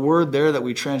 The word there that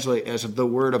we translate as the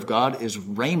word of God is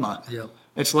Rhema. Yep.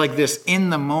 It's like this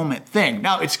in-the-moment thing.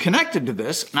 Now, it's connected to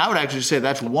this, and I would actually say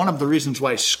that's one of the reasons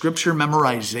why Scripture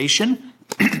memorization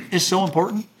is so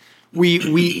important. We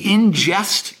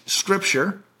ingest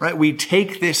Scripture, right? We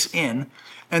take this in,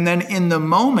 and then in the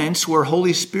moments where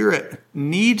Holy Spirit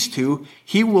needs to,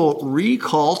 he will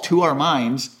recall to our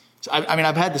minds.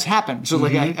 I've had this happen. So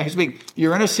I speak,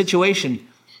 you're in a situation,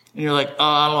 and you're like,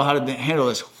 I don't know how to handle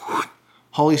this.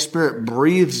 Holy Spirit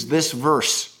breathes this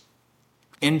verse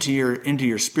into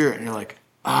your spirit, and you're like,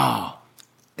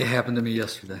 it happened to me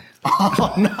yesterday.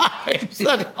 Oh, nice!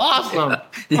 That's awesome.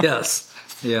 Yes,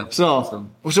 yeah. So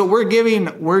we're giving,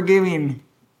 in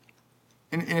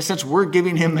a sense, we're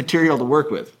giving him material to work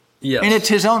with. Yes, and it's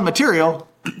his own material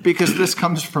because this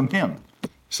comes from him.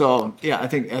 So yeah, I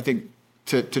think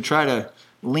to try to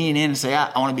lean in and say,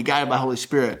 I want to be guided by Holy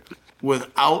Spirit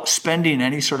without spending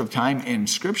any sort of time in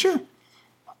Scripture.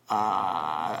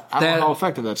 I don't know how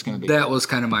effective that's going to be. That was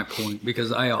kind of my point,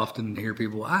 because I often hear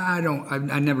people, I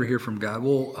never hear from God.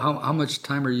 Well, how much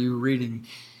time are you reading?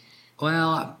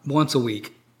 Well, once a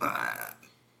week.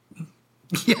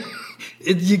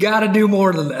 You got to do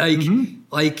more than that.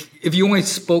 Like if you only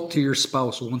spoke to your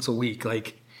spouse once a week,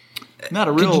 not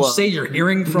a real. Could you say you're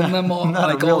hearing from them all?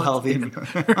 Not a real healthy.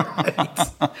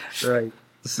 Right.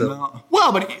 So. No.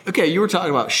 Well, but okay, you were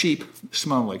talking about sheep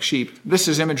smelling like sheep. This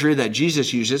is imagery that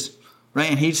Jesus uses,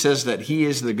 right? And he says that he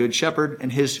is the good shepherd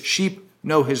and his sheep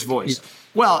know his voice. Yeah.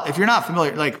 Well, if you're not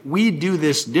familiar, we do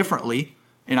this differently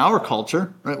in our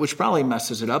culture, right? Which probably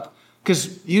messes it up,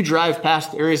 because you drive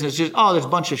past areas and it's just, there's a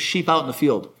bunch of sheep out in the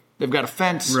field. They've got a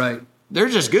fence. Right. They're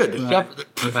just good.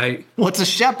 Right. What's a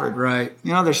shepherd? Right.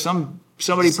 There's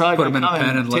somebody probably going to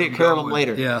come and take care of them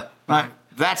later. Yeah. Right.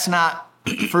 That's not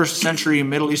first century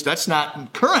Middle East. That's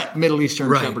not current Middle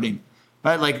Eastern shepherding,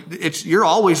 right? You're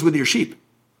always with your sheep.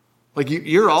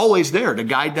 You're always there to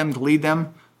guide them, to lead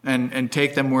them, and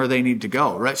take them where they need to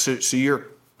go, right? So you're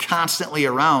constantly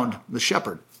around the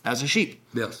shepherd as a sheep.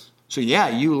 Yes. So yeah,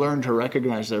 you learn to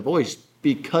recognize their voice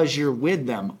because you're with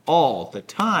them all the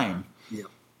time. Yeah.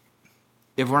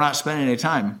 If we're not spending any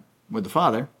time with the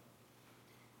Father,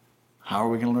 how are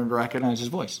we going to learn to recognize his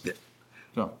voice?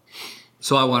 Yeah.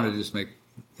 So I wanted to just make,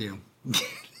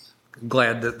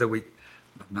 glad that I'm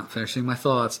not finishing my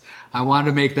thoughts. I wanted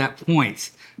to make that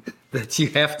point that you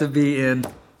have to be in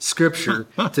Scripture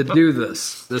to do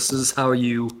this. This is how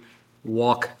you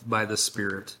walk by the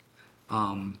Spirit.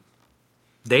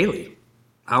 Daily,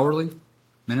 hourly,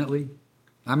 minutely.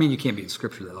 I mean, you can't be in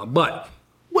Scripture that long, but...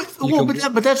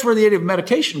 But that's where the idea of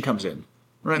meditation comes in.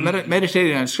 Right,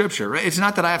 meditating on Scripture, right? It's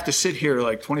not that I have to sit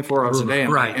here 24 hours a day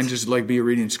and just be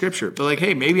reading Scripture, but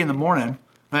hey, maybe in the morning,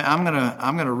 right, I'm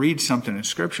gonna read something in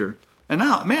Scripture, and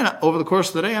now, man, over the course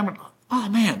of the day,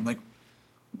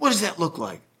 what does that look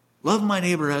like? Love my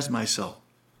neighbor as myself.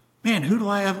 Man, who do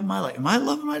I have in my life? Am I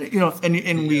loving my neighbor? And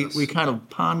yes. we kind of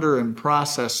ponder and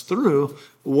process through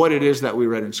what it is that we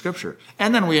read in Scripture,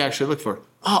 and then we actually look for,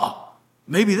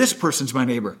 maybe this person's my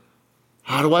neighbor.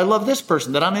 How do I love this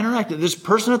person that I'm interacting with? This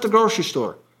person at the grocery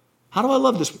store. How do I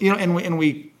love this? And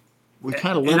we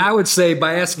kind of learn. And I would say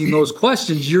by asking those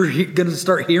questions, you're going to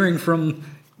start hearing from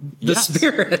the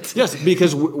Spirit. Yes,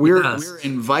 because we're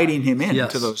inviting him in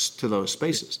to those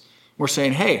spaces. We're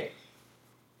saying, hey,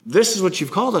 this is what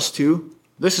you've called us to.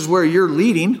 This is where you're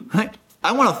leading.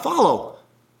 I want to follow,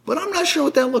 but I'm not sure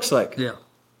what that looks like. Yeah.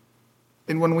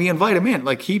 And when we invite him in,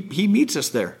 he meets us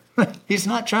there. He's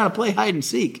not trying to play hide and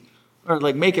seek or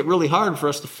like make it really hard for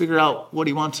us to figure out what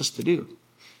he wants us to do.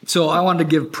 So I wanted to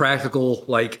give practical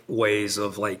like ways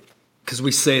of like, because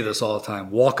we say this all the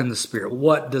time, walk in the Spirit.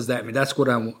 What does that mean? That's what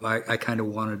I kind of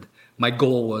wanted. My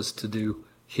goal was to do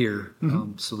here,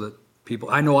 so that people.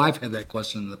 I know I've had that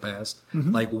question in the past.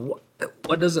 Like,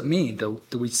 what does it mean? Do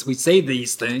we say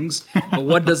these things, but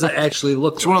what does it actually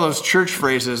look like? It's one of those church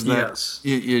phrases that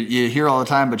you hear all the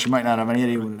time, but you might not have any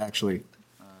idea what it actually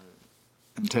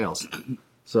entails.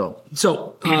 So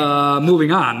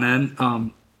moving on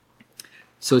then.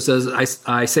 So it says,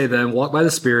 I say then, walk by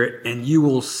the Spirit, and you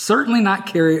will certainly not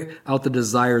carry out the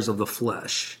desires of the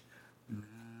flesh.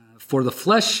 For the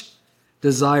flesh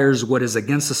desires what is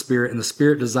against the Spirit, and the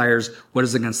Spirit desires what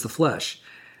is against the flesh.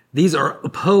 These are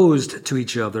opposed to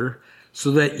each other,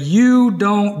 so that you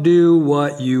don't do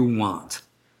what you want.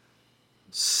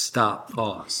 Stop,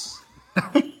 pause.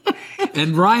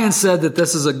 And Ryan said that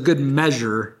this is a good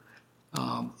measure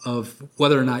of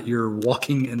whether or not you're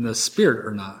walking in the Spirit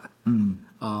or not.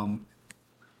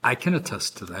 I can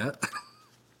attest to that.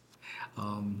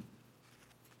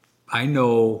 I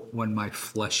know when my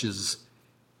flesh is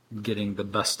getting the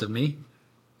best of me.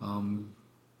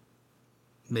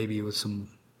 Maybe with some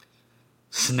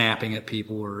snapping at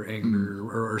people or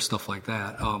anger or stuff like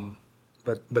that.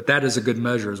 But that is a good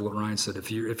measure, is what Ryan said.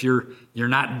 If you're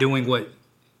not doing what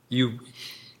you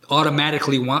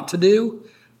automatically want to do,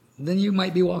 then you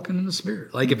might be walking in the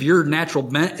Spirit. Like if your natural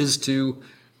bent is to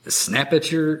snap at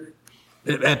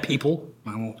people,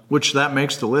 I won't. Which that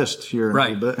makes the list here a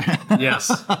little bit.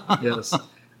 Yes.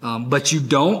 But you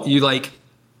don't. You like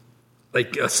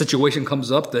a situation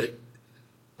comes up that,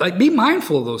 like, be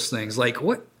mindful of those things. Like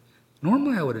what?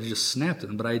 Normally I would have just snapped at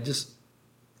them, but I just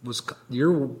was.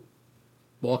 You're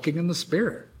walking in the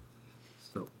Spirit.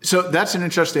 So that's an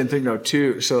interesting thing, though,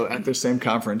 too. So at the same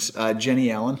conference,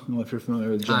 Jenny Allen. I don't know if you're familiar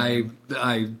with Jenny.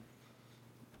 I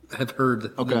have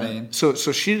heard the name. So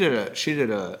she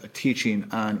did a teaching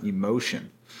on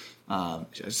emotion.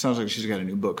 It sounds like she's got a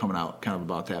new book coming out kind of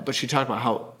about that. But she talked about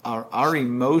how our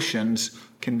emotions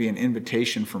can be an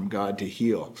invitation from God to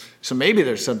heal. So maybe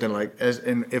there's something like,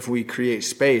 if we create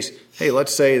space, hey,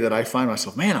 let's say that I find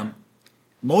myself, man,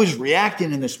 I'm always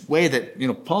reacting in this way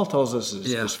that, Paul tells us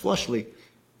is fleshly.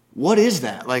 What is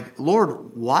that? Like,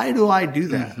 Lord, why do I do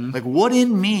that? Like, what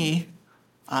in me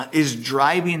is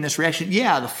driving this reaction?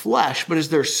 Yeah, the flesh, but is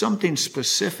there something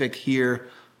specific here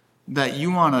that you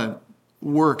want to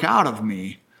work out of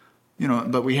me?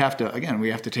 But we have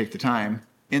to take the time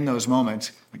in those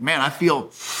moments. Like, man, I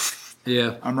feel,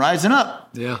 I'm rising up.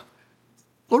 Yeah.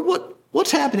 Lord,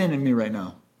 what's happening in me right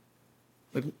now?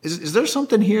 Like, is there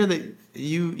something here that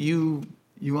you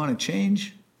want to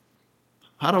change?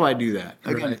 How do I do that?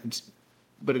 Again,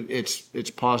 it's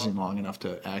pausing long enough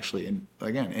to actually,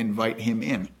 invite him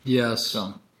in. Yes.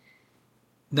 So,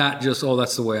 not just,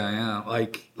 that's the way I am.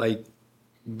 Like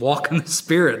walk in the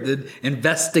Spirit.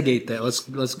 Investigate that.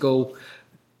 Let's go.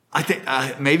 I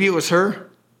think maybe it was her.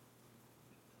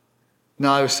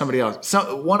 No, it was somebody else.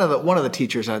 One of the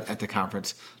teachers at the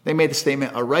conference, they made the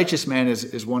statement: a righteous man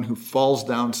is one who falls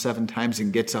down 7 times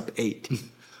and gets up 8.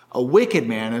 A wicked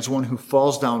man is one who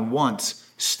falls down once,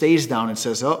 stays down, and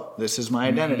says, "Oh, this is my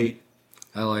identity."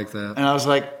 I like that. And I was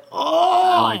like,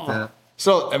 "Oh, I like that."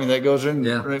 So that goes in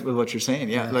right with what you're saying.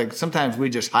 Yeah, like sometimes we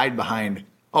just hide behind,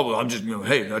 "Oh, well, I'm just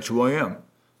hey, that's who I am."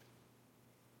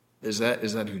 Is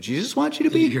that who Jesus wants you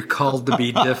to be? You're called to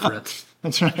be different.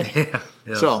 That's right.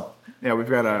 Yeah. So we've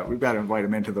got to invite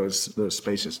him into those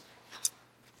spaces.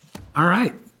 All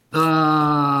right.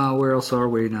 Where else are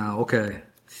we now? Okay.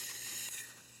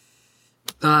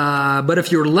 But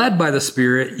if you're led by the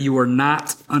Spirit, you are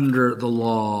not under the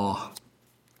law.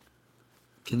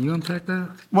 Can you unpack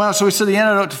that? Well, so we said the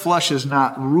antidote to flesh is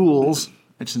not rules;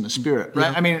 it's in the Spirit,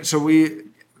 right? Yeah. I mean, so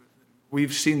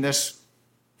we've seen this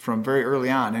from very early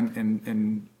on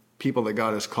in people that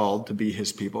God has called to be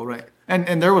His people, right?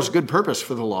 And there was good purpose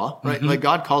for the law, right? Mm-hmm. Like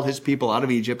God called His people out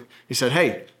of Egypt. He said,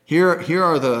 "Hey, here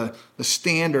are the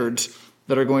standards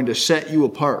that are going to set you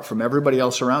apart from everybody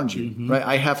else around you, right?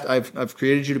 I've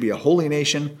created you to be a holy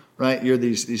nation, right? You're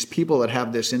these people that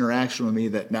have this interaction with me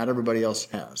that not everybody else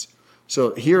has.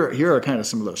 So here are kind of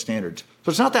some of those standards. So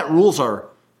it's not that rules are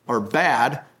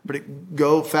bad, but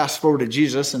go fast forward to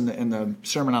Jesus and the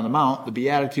Sermon on the Mount, the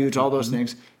Beatitudes, all those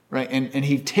things, right? And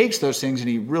He takes those things and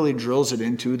He really drills it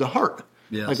into the heart.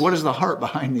 Yes. Like, what is the heart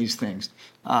behind these things?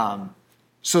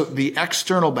 So the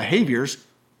external behaviors,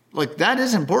 like, that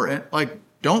is important. Like,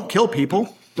 don't kill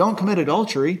people, don't commit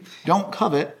adultery, don't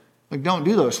covet, like, don't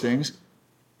do those things.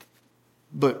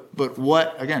 But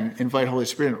what, again, invite Holy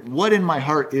Spirit, what in my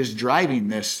heart is driving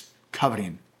this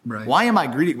coveting? Right. Why am I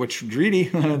greedy? Which greedy,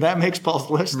 that makes Paul's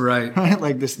list. Right.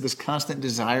 Like this constant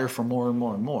desire for more and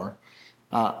more and more.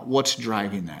 What's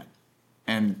driving that?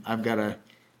 And I've got to,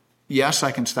 yes,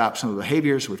 I can stop some of the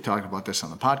behaviors. We've talked about this on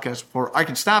the podcast before. I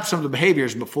can stop some of the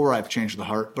behaviors before I've changed the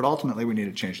heart, but ultimately we need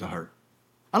to change the heart.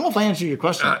 I don't know if I answered your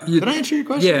question. Did I answer your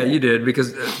question? Yeah, you did,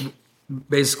 because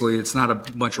basically it's not a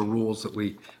bunch of rules that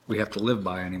we have to live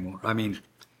by anymore. I mean,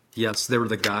 yes, they were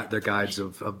the guides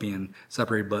of being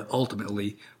separated, but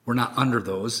ultimately we're not under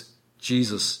those.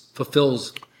 Jesus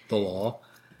fulfills the law.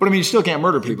 But I mean, you still can't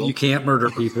murder people. You can't murder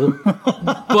people.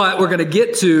 But we're going to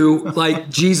get to, like,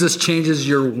 Jesus changes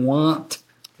your want.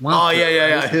 Oh,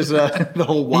 yeah. His, the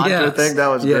whole want thing, that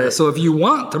was great. So if you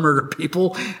want to murder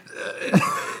people,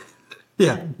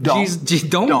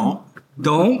 don't.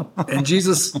 And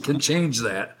Jesus can change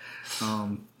that.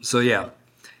 So, yeah.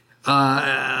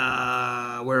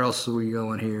 Where else are we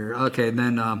going here? Okay,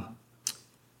 then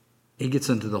he gets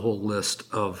into the whole list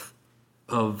of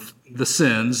the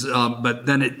sins, but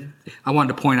then I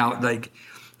wanted to point out, like,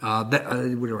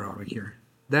 that where are we here?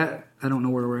 That I don't know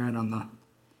where we're at on the.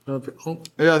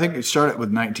 Yeah, I think it started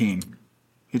with 19.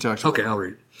 He talks. Okay, I'll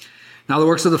read. Now the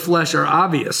works of the flesh are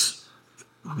obvious.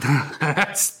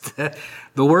 The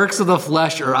works of the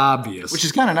flesh are obvious, which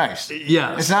is kind of nice.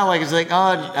 Yeah, it's not like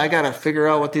I got to figure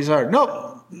out what these are.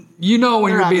 Nope. You know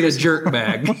when you're being a jerk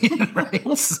bag,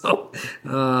 right? So.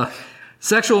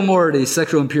 Sexual immorality,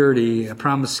 sexual impurity,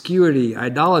 promiscuity,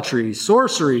 idolatry,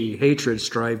 sorcery, hatred,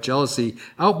 strife, jealousy,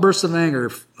 outbursts of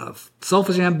anger,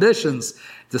 selfish ambitions,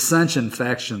 dissension,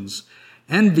 factions,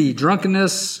 envy,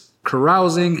 drunkenness,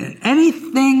 carousing, and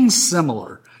anything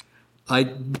similar. Like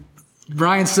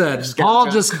Brian said, Paul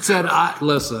just said,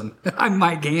 listen,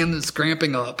 my hand is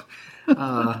cramping up.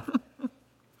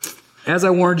 As I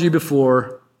warned you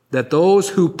before, that those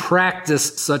who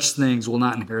practice such things will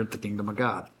not inherit the kingdom of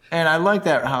God. And I like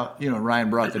that how Ryan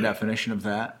brought the definition of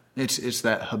that. It's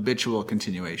that habitual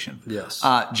continuation. Yes.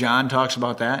 John talks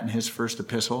about that in his first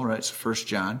epistle, right? It's 1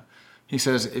 John. He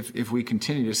says if we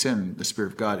continue to sin, the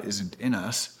Spirit of God isn't in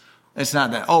us. It's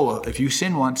not that if you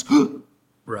sin once,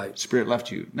 right, Spirit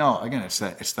left you. No, again, it's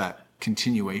that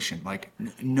continuation, like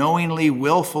knowingly,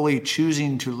 willfully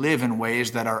choosing to live in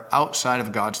ways that are outside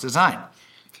of God's design.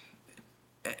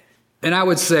 And I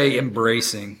would say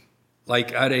embracing.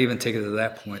 Like, I'd even take it to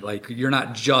that point. Like, you're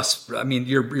not just,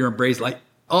 you're embraced, like,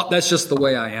 that's just the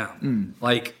way I am.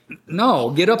 Like, no,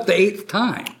 get up the 8th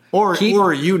time. Or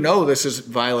this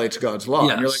violates God's law.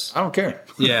 Yes. And you're like, I don't care.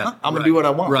 Yeah. I'm going to do what I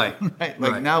want. Right.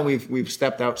 Like, now we've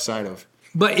stepped outside of.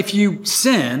 But if you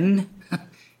sin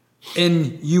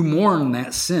and you mourn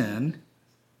that sin,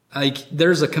 like,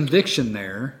 there's a conviction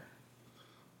there.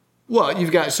 Well,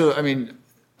 you've got,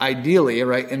 ideally,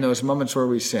 right, in those moments where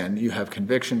we sin, you have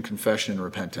conviction, confession, and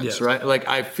repentance, right? Like,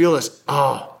 I feel this,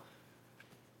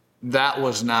 that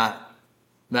was not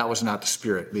the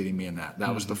Spirit leading me in that.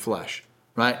 That was the flesh,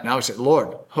 right? Now we say,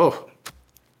 Lord,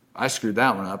 I screwed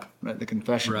that one up, right? The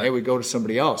confession. Right. Hey, we go to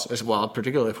somebody else as well,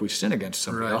 particularly if we sin against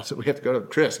somebody else. We have to go to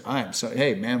Chris.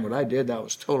 Hey, man, what I did, that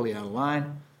was totally out of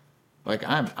line. Like,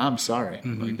 I'm sorry.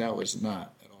 Like, that was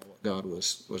not at all what God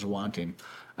was wanting.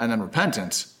 And then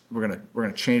repentance. We're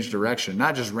gonna change direction,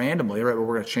 not just randomly, right? But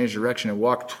we're gonna change direction and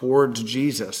walk towards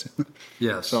Jesus.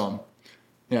 Yes. So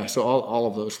all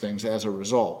of those things as a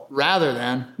result, rather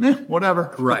than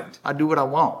whatever. Right. I do what I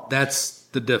want. That's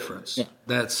the difference. Yeah.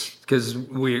 That's because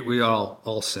we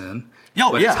all sin.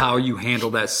 But it's how you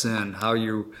handle that sin. How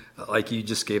you you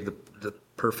just gave the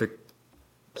perfect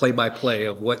play-by-play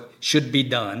of what should be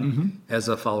done as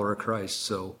a follower of Christ.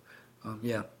 So,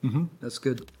 that's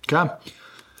good. Okay.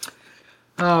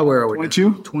 Where are we?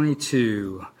 22?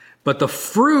 22. But the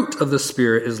fruit of the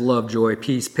Spirit is love, joy,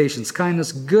 peace, patience,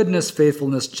 kindness, goodness,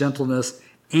 faithfulness, gentleness,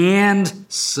 and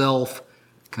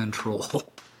self-control.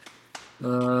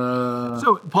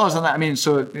 So pause on that.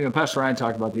 Pastor Ryan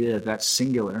talked about that's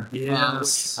singular.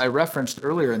 Yes. I referenced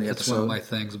earlier in the That's episode. one of my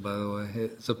things, by the way.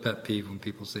 It's a pet peeve when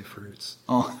people say fruits.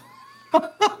 Oh.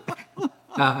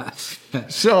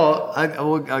 So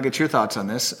I'll get your thoughts on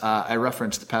this. I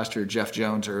referenced Pastor Jeff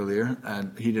Jones earlier,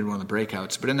 and he did one of the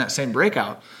breakouts. But in that same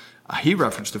breakout, he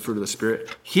referenced the fruit of the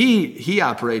Spirit. He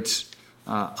operates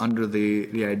under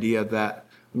the idea that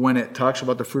when it talks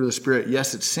about the fruit of the Spirit,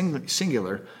 yes, it's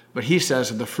singular, but he says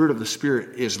that the fruit of the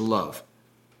Spirit is love.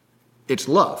 It's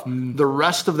love. The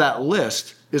rest of that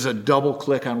list is a double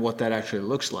click on what that actually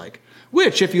looks like.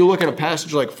 Which, if you look at a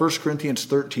passage like 1 Corinthians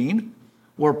 13,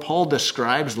 where Paul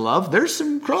describes love, there's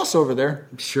some crossover there.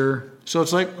 Sure. So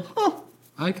it's like, I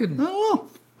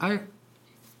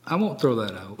won't throw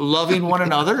that out. Loving one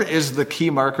another is the key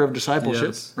marker of discipleship.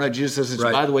 Yes. Right? Jesus says,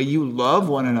 Right. By the way, you love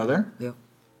one another. Yep.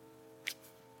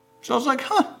 So I was like,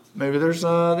 maybe there's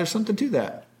something to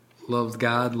that. Love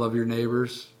God, love your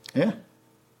neighbors. Yeah.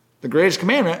 The greatest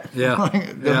commandment.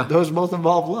 Yeah. Those both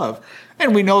involve love.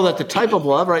 And we know that the type of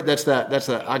love, right, that's the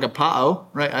agapao,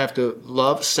 right? I have to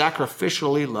love,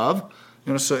 sacrificially love.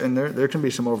 So and there can be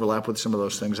some overlap with some of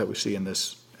those things that we see in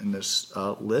this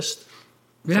list.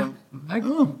 Yeah.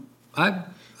 So,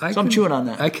 I'm chewing on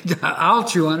that. I'll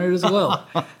chew on it as well.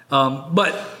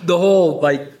 But the whole,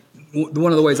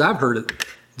 one of the ways I've heard it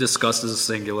discussed as a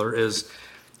singular is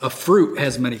a fruit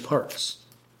has many parts.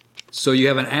 So you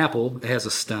have an apple, it has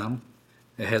a stem,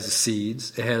 it has the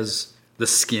seeds, it has the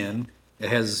skin, it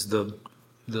has the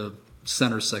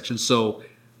center section. So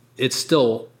it's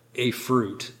still a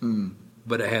fruit,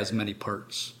 but it has many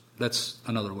parts. That's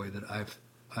another way that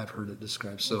I've heard it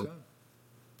described. So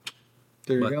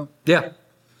there you go. Yeah.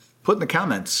 Put in the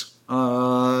comments,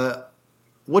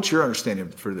 what's your understanding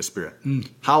of the fruit of the Spirit?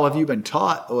 How have you been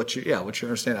taught? What's your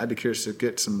understanding? I'd be curious to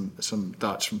get some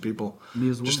thoughts from people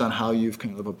just on how you've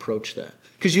kind of approached that.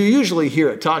 Because you usually hear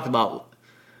it talked about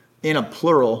in a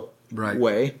plural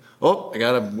way. Oh, I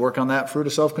got to work on that fruit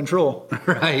of self-control.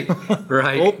 Right.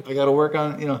 Oh, I got to work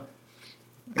on, I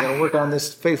got to work on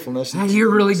this faithfulness.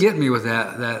 You're really getting me with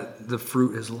that the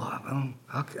fruit is love.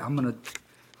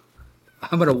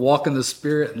 I'm going to walk in the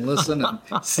Spirit and listen and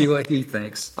see what he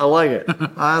thinks. I like it.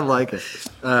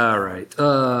 All right.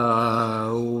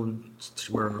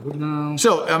 Where are we now?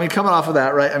 So, coming off of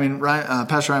that, right?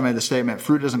 Pastor Ryan made the statement,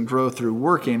 fruit doesn't grow through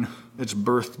working, it's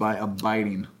birthed by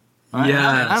abiding. Right?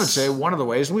 Yes. I would say one of the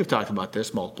ways, and we've talked about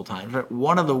this multiple times, right?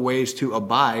 One of the ways to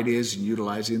abide is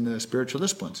utilizing the spiritual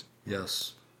disciplines.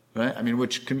 Yes. Right?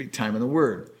 Which can be time in the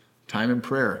Word, time in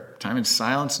prayer, time in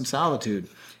silence and solitude,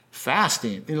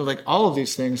 fasting. All of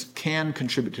these things can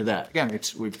contribute to that. Again,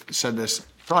 we've said this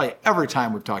probably every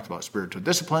time we've talked about spiritual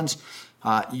disciplines.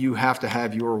 You have to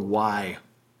have your why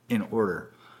in order.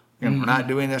 And we're not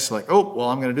doing this I'm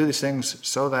going to do these things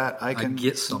so that I can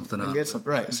get something up. Get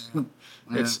something right.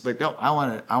 It's no, I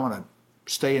want to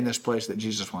stay in this place that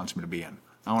Jesus wants me to be in.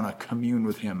 I want to commune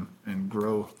with Him and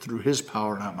grow through His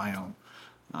power, not my own.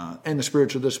 And the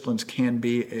spiritual disciplines can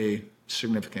be a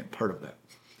significant part of that.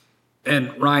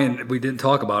 And Ryan, we didn't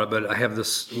talk about it, but I have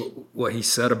what he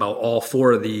said about all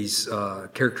four of these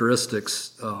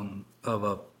characteristics of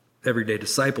a everyday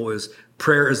disciple is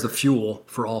prayer is the fuel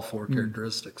for all four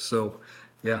characteristics. So,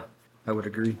 yeah, I would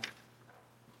agree.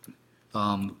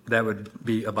 That would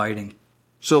be abiding.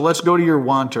 So let's go to your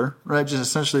wanter, right? Just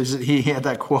essentially, he had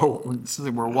that quote,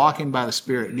 we're walking by the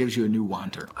Spirit, it gives you a new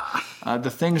wanter. The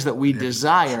things that we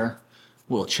desire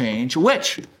will change,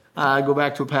 which, go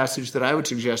back to a passage that I would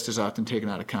suggest is often taken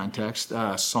out of context,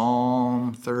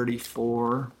 Psalm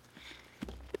 34.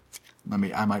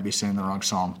 I might be saying the wrong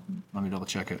psalm. Let me double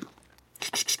check it.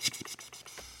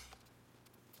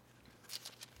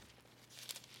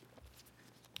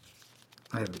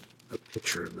 I have a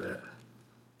picture of that.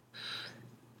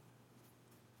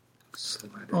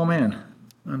 Oh, man.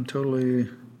 I'm totally...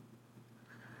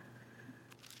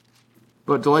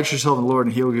 But delight yourself in the Lord,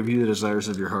 and He will give you the desires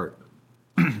of your heart.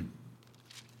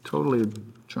 Totally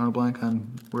drawing a blank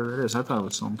on where that is. I thought it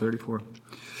was Psalm 34.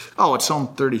 Oh, it's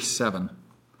Psalm 37.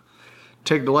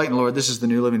 Take delight in the Lord. This is the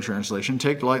New Living Translation.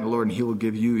 Take delight in the Lord, and He will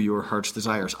give you your heart's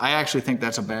desires. I actually think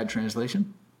that's a bad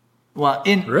translation. Well,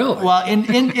 in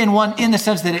the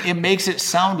sense that it makes it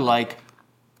sound like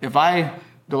if I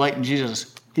delight in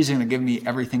Jesus, He's going to give me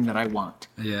everything that I want.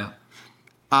 Yeah.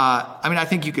 I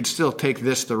think you could still take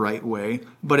this the right way,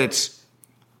 but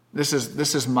this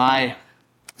is my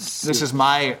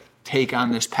take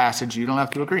on this passage. You don't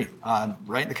have to agree.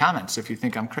 Write in the comments if you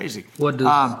think I'm crazy. What does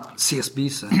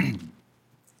CSB say?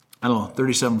 I don't know,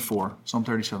 37:4, Psalm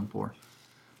 37:4.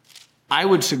 I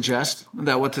would suggest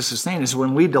that what this is saying is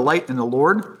when we delight in the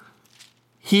Lord,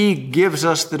 He gives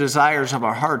us the desires of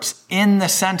our hearts in the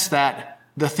sense that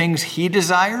the things He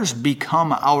desires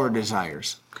become our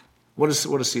desires. What does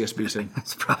CSB say?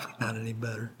 It's probably not any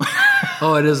better.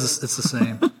 Oh, it is. It's the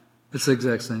same. It's the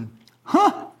exact same.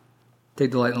 Huh? Take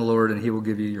delight in the Lord, and He will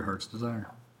give you your heart's desire.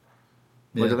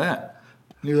 Yeah. Look at that.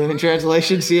 New Living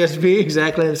Translation, CSB,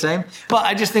 exactly the same. But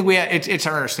I just think it's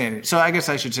our understanding. So I guess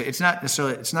I should say it's not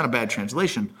a bad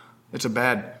translation. It's a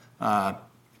bad.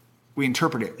 We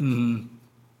interpret it in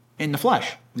the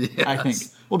flesh. Yes. I think.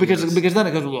 Well, because then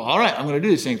it goes, well, all right, I'm going to do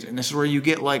these things, and this is where you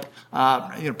get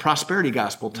prosperity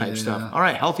gospel type stuff. All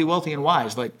right, healthy, wealthy, and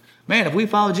wise. Like, man, if we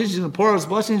follow Jesus and pour out His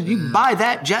blessings, you can buy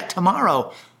that jet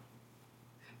tomorrow.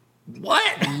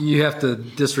 What? You have to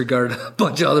disregard a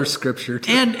bunch of other scripture too.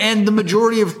 And the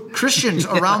majority of Christians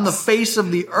around the face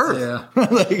of the earth.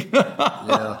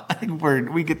 Yeah. I think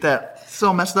we get that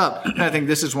so messed up. And I think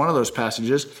this is one of those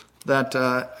passages that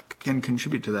can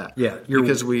contribute to that. Yeah,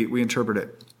 because we interpret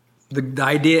it. The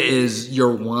idea is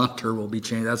your wanter will be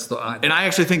changed. That's and I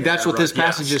actually think that's what this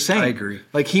passage is saying. I agree.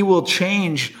 Like he will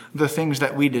change the things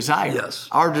that we desire. Yes.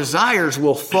 Our desires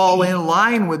will fall in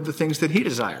line with the things that he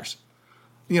desires.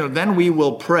 Then we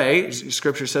will pray.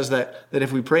 Scripture says that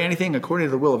if we pray anything according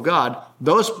to the will of God,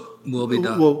 those will be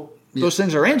done. Those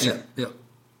things are answered. Yeah.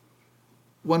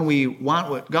 When we want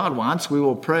what God wants, we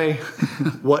will pray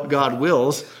what God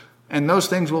wills, and those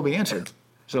things will be answered.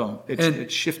 So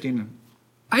it's shifting.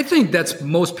 I think that's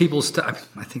most people's. I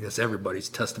think that's everybody's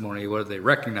testimony, whether they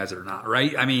recognize it or not,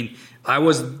 right? I mean,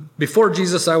 before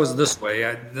Jesus, I was this way.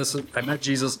 I met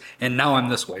Jesus, and now I'm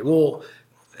this way. Well,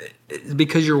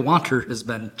 because your wanter has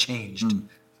been changed,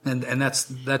 and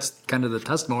that's kind of the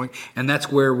testimony, and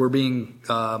that's where we're being.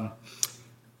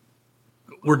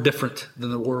 We're different than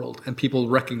the world, and people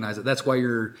recognize it. That's why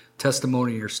your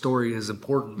testimony, your story is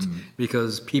important,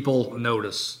 because people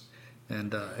notice.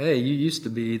 And hey, you used to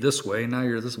be this way, now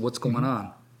you're this. What's going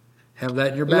on? Have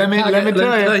that in your back pocket. Let me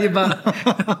tell you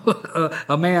about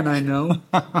a man I know.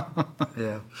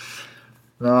 Yeah.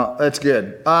 No, that's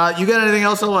good. You got anything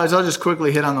else? Otherwise, I'll just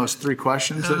quickly hit on those 3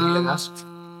 questions that you asked.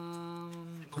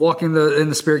 Walking in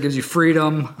the Spirit gives you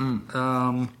freedom.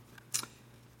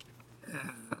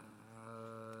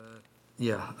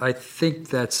 Yeah, I think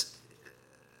that's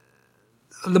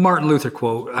the Martin Luther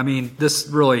quote. I mean, this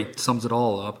really sums it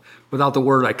all up. Without the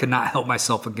word, I could not help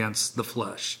myself against the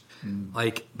flesh.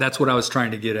 Like, that's what I was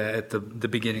trying to get at the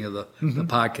beginning of the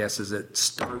podcast, is it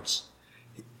starts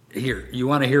here. You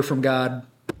want to hear from God?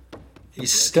 He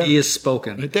is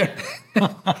spoken. Right there.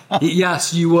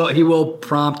 Yes, you will. He will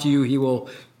prompt you. He will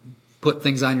put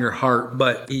things on your heart,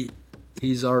 but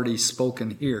he's already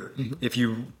spoken here. If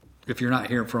you're not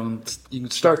hearing from him, you can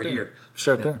start here.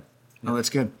 Start there. Oh, that's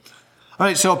good. All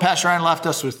right, so Pastor Ryan left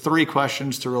us with 3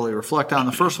 questions to really reflect on.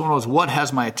 The first one was, what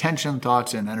has my attention,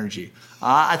 thoughts, and energy?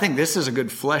 I think this is a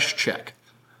good flesh check,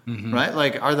 right?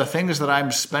 Like, are the things that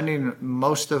I'm spending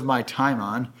most of my time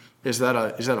on, is that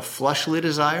a fleshly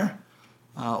desire,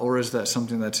 or is that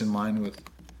something that's in line with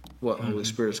what Holy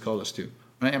Spirit has called us to?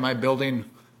 Right? Am I building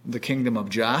the kingdom of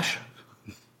Josh,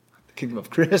 the kingdom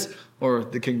of Chris, or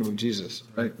the kingdom of Jesus?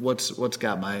 Right? What's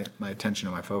got my attention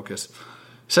and my focus?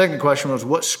 Second question was,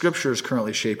 what scripture is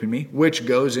currently shaping me, which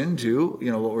goes into,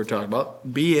 what we're talking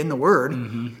about, be in the Word.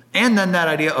 And then that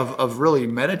idea of really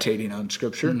meditating on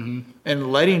scripture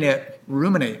and letting it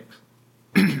ruminate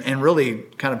and really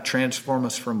kind of transform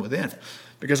us from within.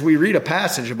 Because we read a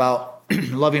passage about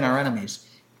loving our enemies,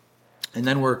 and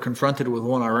then we're confronted with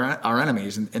one of our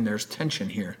enemies, and there's tension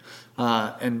here.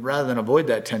 And rather than avoid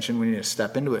that tension, we need to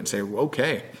step into it and say,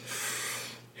 okay,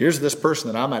 here's this person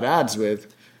that I'm at odds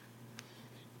with.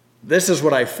 This is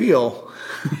what I feel,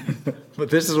 but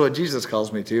this is what Jesus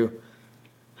calls me to.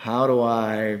 How do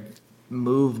I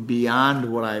move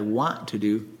beyond what I want to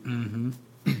do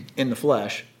in the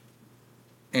flesh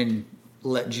and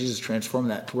let Jesus transform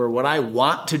that to where what I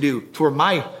want to do, to where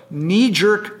my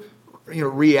knee-jerk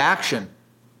reaction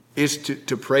is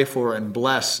to pray for and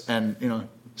bless and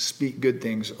speak good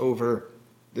things over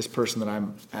this person that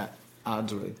I'm at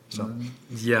odds with. So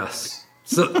yes.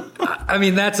 So, I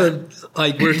mean, that's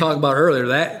like we were talking about earlier,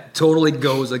 that totally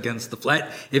goes against the flesh.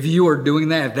 If you are doing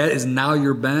that, if that is now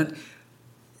your bent,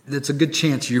 it's a good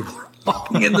chance you are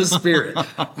walking in the Spirit.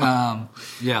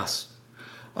 Yes.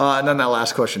 And then that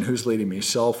last question, who's leading me,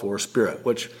 self or spirit,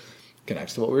 which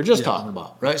connects to what we were just talking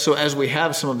about, right? So as we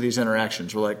have some of these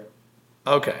interactions, we're like,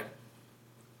 okay,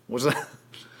 was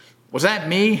that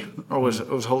me, or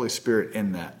was Holy Spirit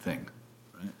in that thing?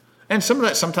 And some of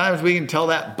that, sometimes we can tell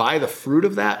that by the fruit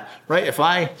of that, right? If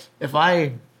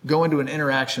I go into an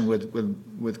interaction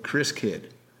with Chris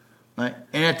Kidd, right,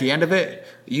 and at the end of it,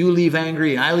 you leave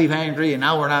angry and I leave angry, and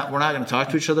now we're not going to talk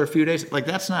to each other a few days, like,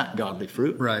 that's not godly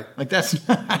fruit, right? Like, that's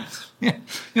not, it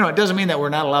doesn't mean that we're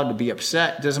not allowed to be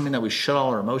upset. It doesn't mean that we shut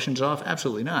all our emotions off.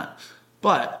 Absolutely not.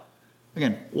 But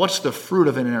again, what's the fruit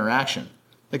of an interaction?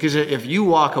 Because if you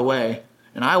walk away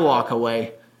and I walk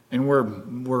away, and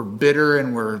we're bitter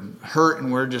and we're hurt and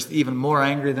we're just even more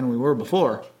angry than we were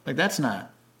before, like, that's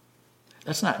not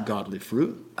godly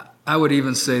fruit. I would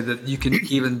even say that you can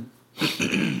even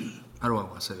how do I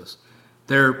want to say this?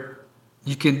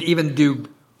 You can even do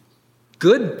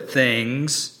good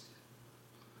things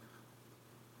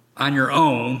on your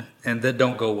own and that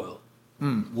don't go well,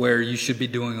 where you should be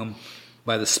doing them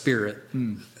by the Spirit.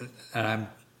 And I'm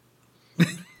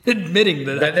admitting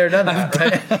that they're done that,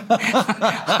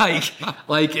 right?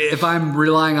 like if I'm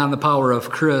relying on the power of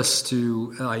Chris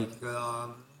to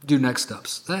do next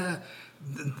steps,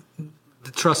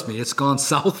 trust me, it's gone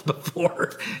south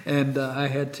before, and I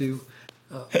had to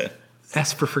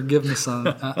ask for forgiveness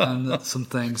on some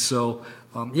things. So,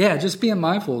 just being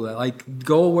mindful of that. Like,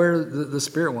 go where the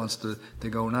Spirit wants to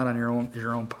go, not on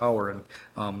your own power,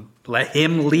 and let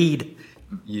Him lead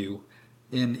you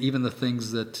in even the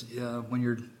things that when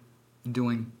you're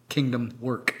doing kingdom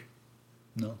work.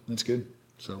 No, that's good.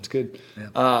 So it's good.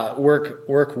 Yeah.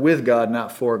 Work with God,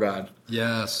 not for God.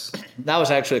 Yes. That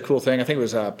was actually a cool thing. I think it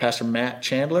was Pastor Matt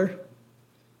Chandler.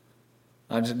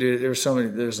 There was so many.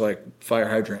 There's like fire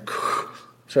hydrant.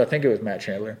 So I think it was Matt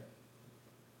Chandler.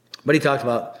 But he talked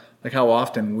about like how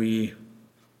often we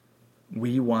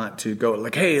want to go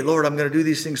like, hey, Lord, I'm going to do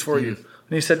these things for you. And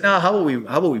he said, no, how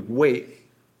about we wait?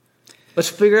 Let's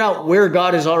figure out where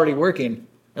God is already working.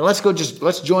 And let's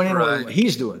join in with what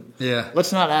He's doing. Yeah.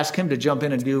 Let's not ask Him to jump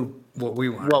in and do what we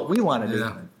want to do.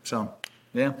 Yeah. So,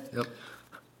 yeah. Yep.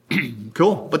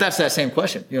 Cool. But that's that same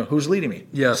question. Who's leading me?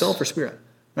 Yes. Soul or spirit?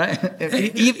 Right?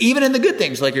 Even in the good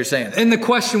things, like you're saying. And the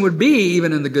question would be,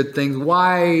 even in the good things,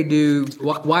 why do you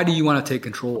want to take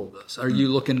control of this? Are you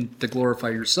looking to glorify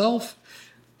yourself,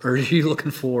 or are you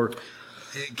looking for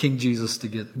King Jesus to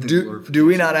get the glorification? Do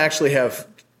we not actually have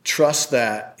trust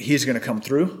that He's going to come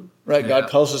through? Right? Yeah. God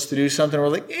tells us to do something. We're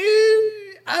like, I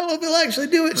don't know if He'll actually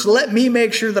do it. So let me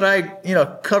make sure that I,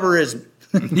 cover his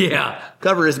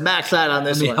backside on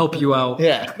this one. Let me help you out.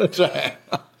 Yeah, that's right.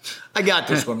 I got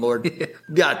this one, Lord.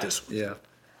 Got this one. Yeah.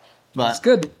 But that's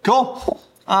good. Cool.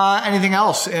 Anything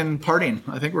else in parting?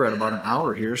 I think we're at about an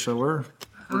hour here, so we're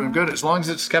doing good. As long as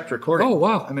it's kept recording. Oh,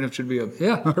 wow. I mean, it should be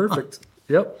perfect.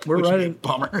 Yep, we're right in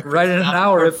an Right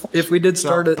hour if we did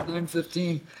start at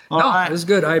 9:15. Right. It was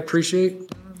good. I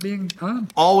appreciate being on.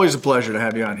 Always a pleasure to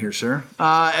have you on here, sir.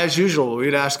 As usual,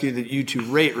 we'd ask you that you to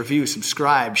rate, review,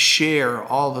 subscribe, share,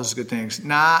 all those good things.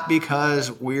 Not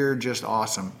because we're just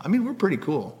awesome. I mean, we're pretty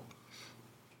cool.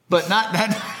 But not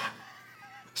that...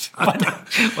 Was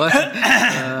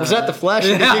that the flesh?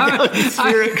 I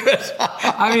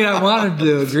mean, I wanted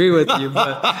to agree with you,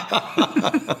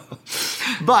 but...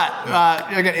 But,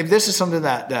 again, if this is something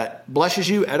that blesses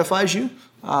you, edifies you,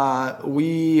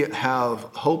 we have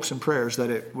hopes and prayers that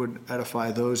it would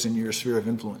edify those in your sphere of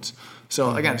influence.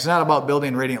 So, again, it's not about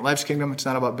building Radiant Life's kingdom. It's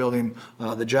not about building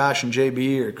the Josh and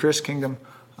JB or Chris kingdom.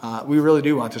 We really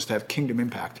do want this to have kingdom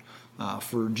impact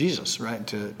for Jesus, right?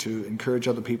 To encourage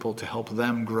other people, to help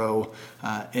them grow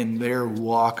in their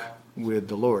walk with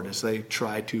the Lord as they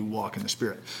try to walk in the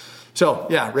Spirit. So,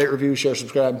 rate, review, share,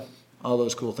 subscribe. All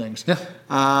those cool things. Yeah.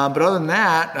 But other than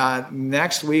that,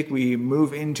 next week we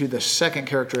move into the second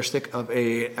characteristic of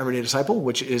a everyday disciple,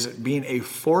 which is being a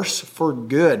force for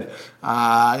good.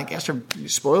 I think,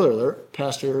 spoiler alert,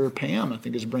 Pastor Pam, I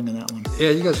think, is bringing that one.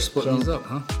 Yeah, you guys are splitting these up,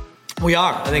 huh? We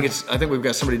are. I think we've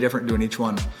got somebody different doing each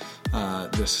one in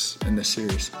this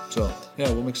series. So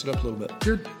we'll mix it up a little bit.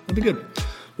 Good. That'll be good.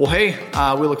 Well, hey,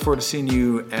 we look forward to seeing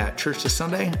you at church this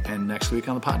Sunday and next week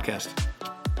on the podcast.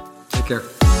 Take care.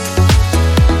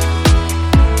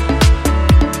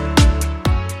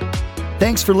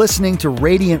 Thanks for listening to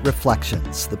Radiant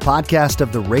Reflections, the podcast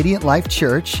of the Radiant Life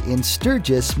Church in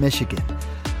Sturgis, Michigan.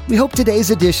 We hope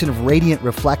today's edition of Radiant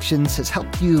Reflections has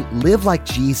helped you live like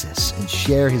Jesus and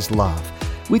share His love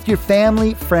with your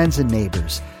family, friends, and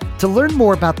neighbors. To learn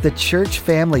more about the church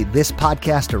family this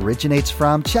podcast originates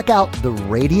from, check out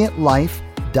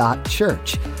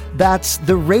theradiantlife.church. That's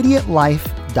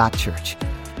theradiantlife.church.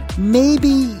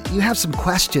 Maybe you have some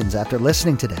questions after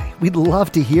listening today. We'd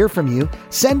love to hear from you.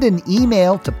 Send an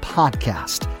email to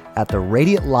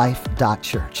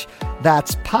podcast@theradiantlife.church.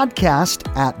 That's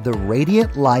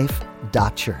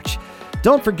podcast@theradiantlife.church.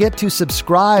 Don't forget to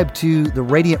subscribe to the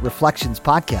Radiant Reflections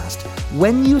podcast.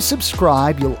 When you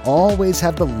subscribe, you'll always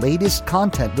have the latest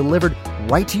content delivered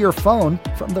right to your phone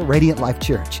from the Radiant Life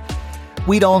Church.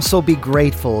 We'd also be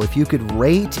grateful if you could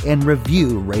rate and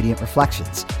review Radiant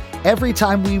Reflections. Every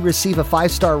time we receive a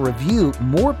 5-star review,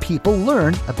 more people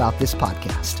learn about this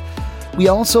podcast. We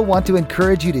also want to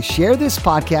encourage you to share this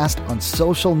podcast on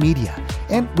social media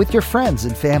and with your friends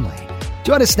and family.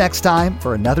 Join us next time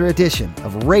for another edition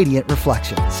of Radiant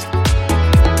Reflections.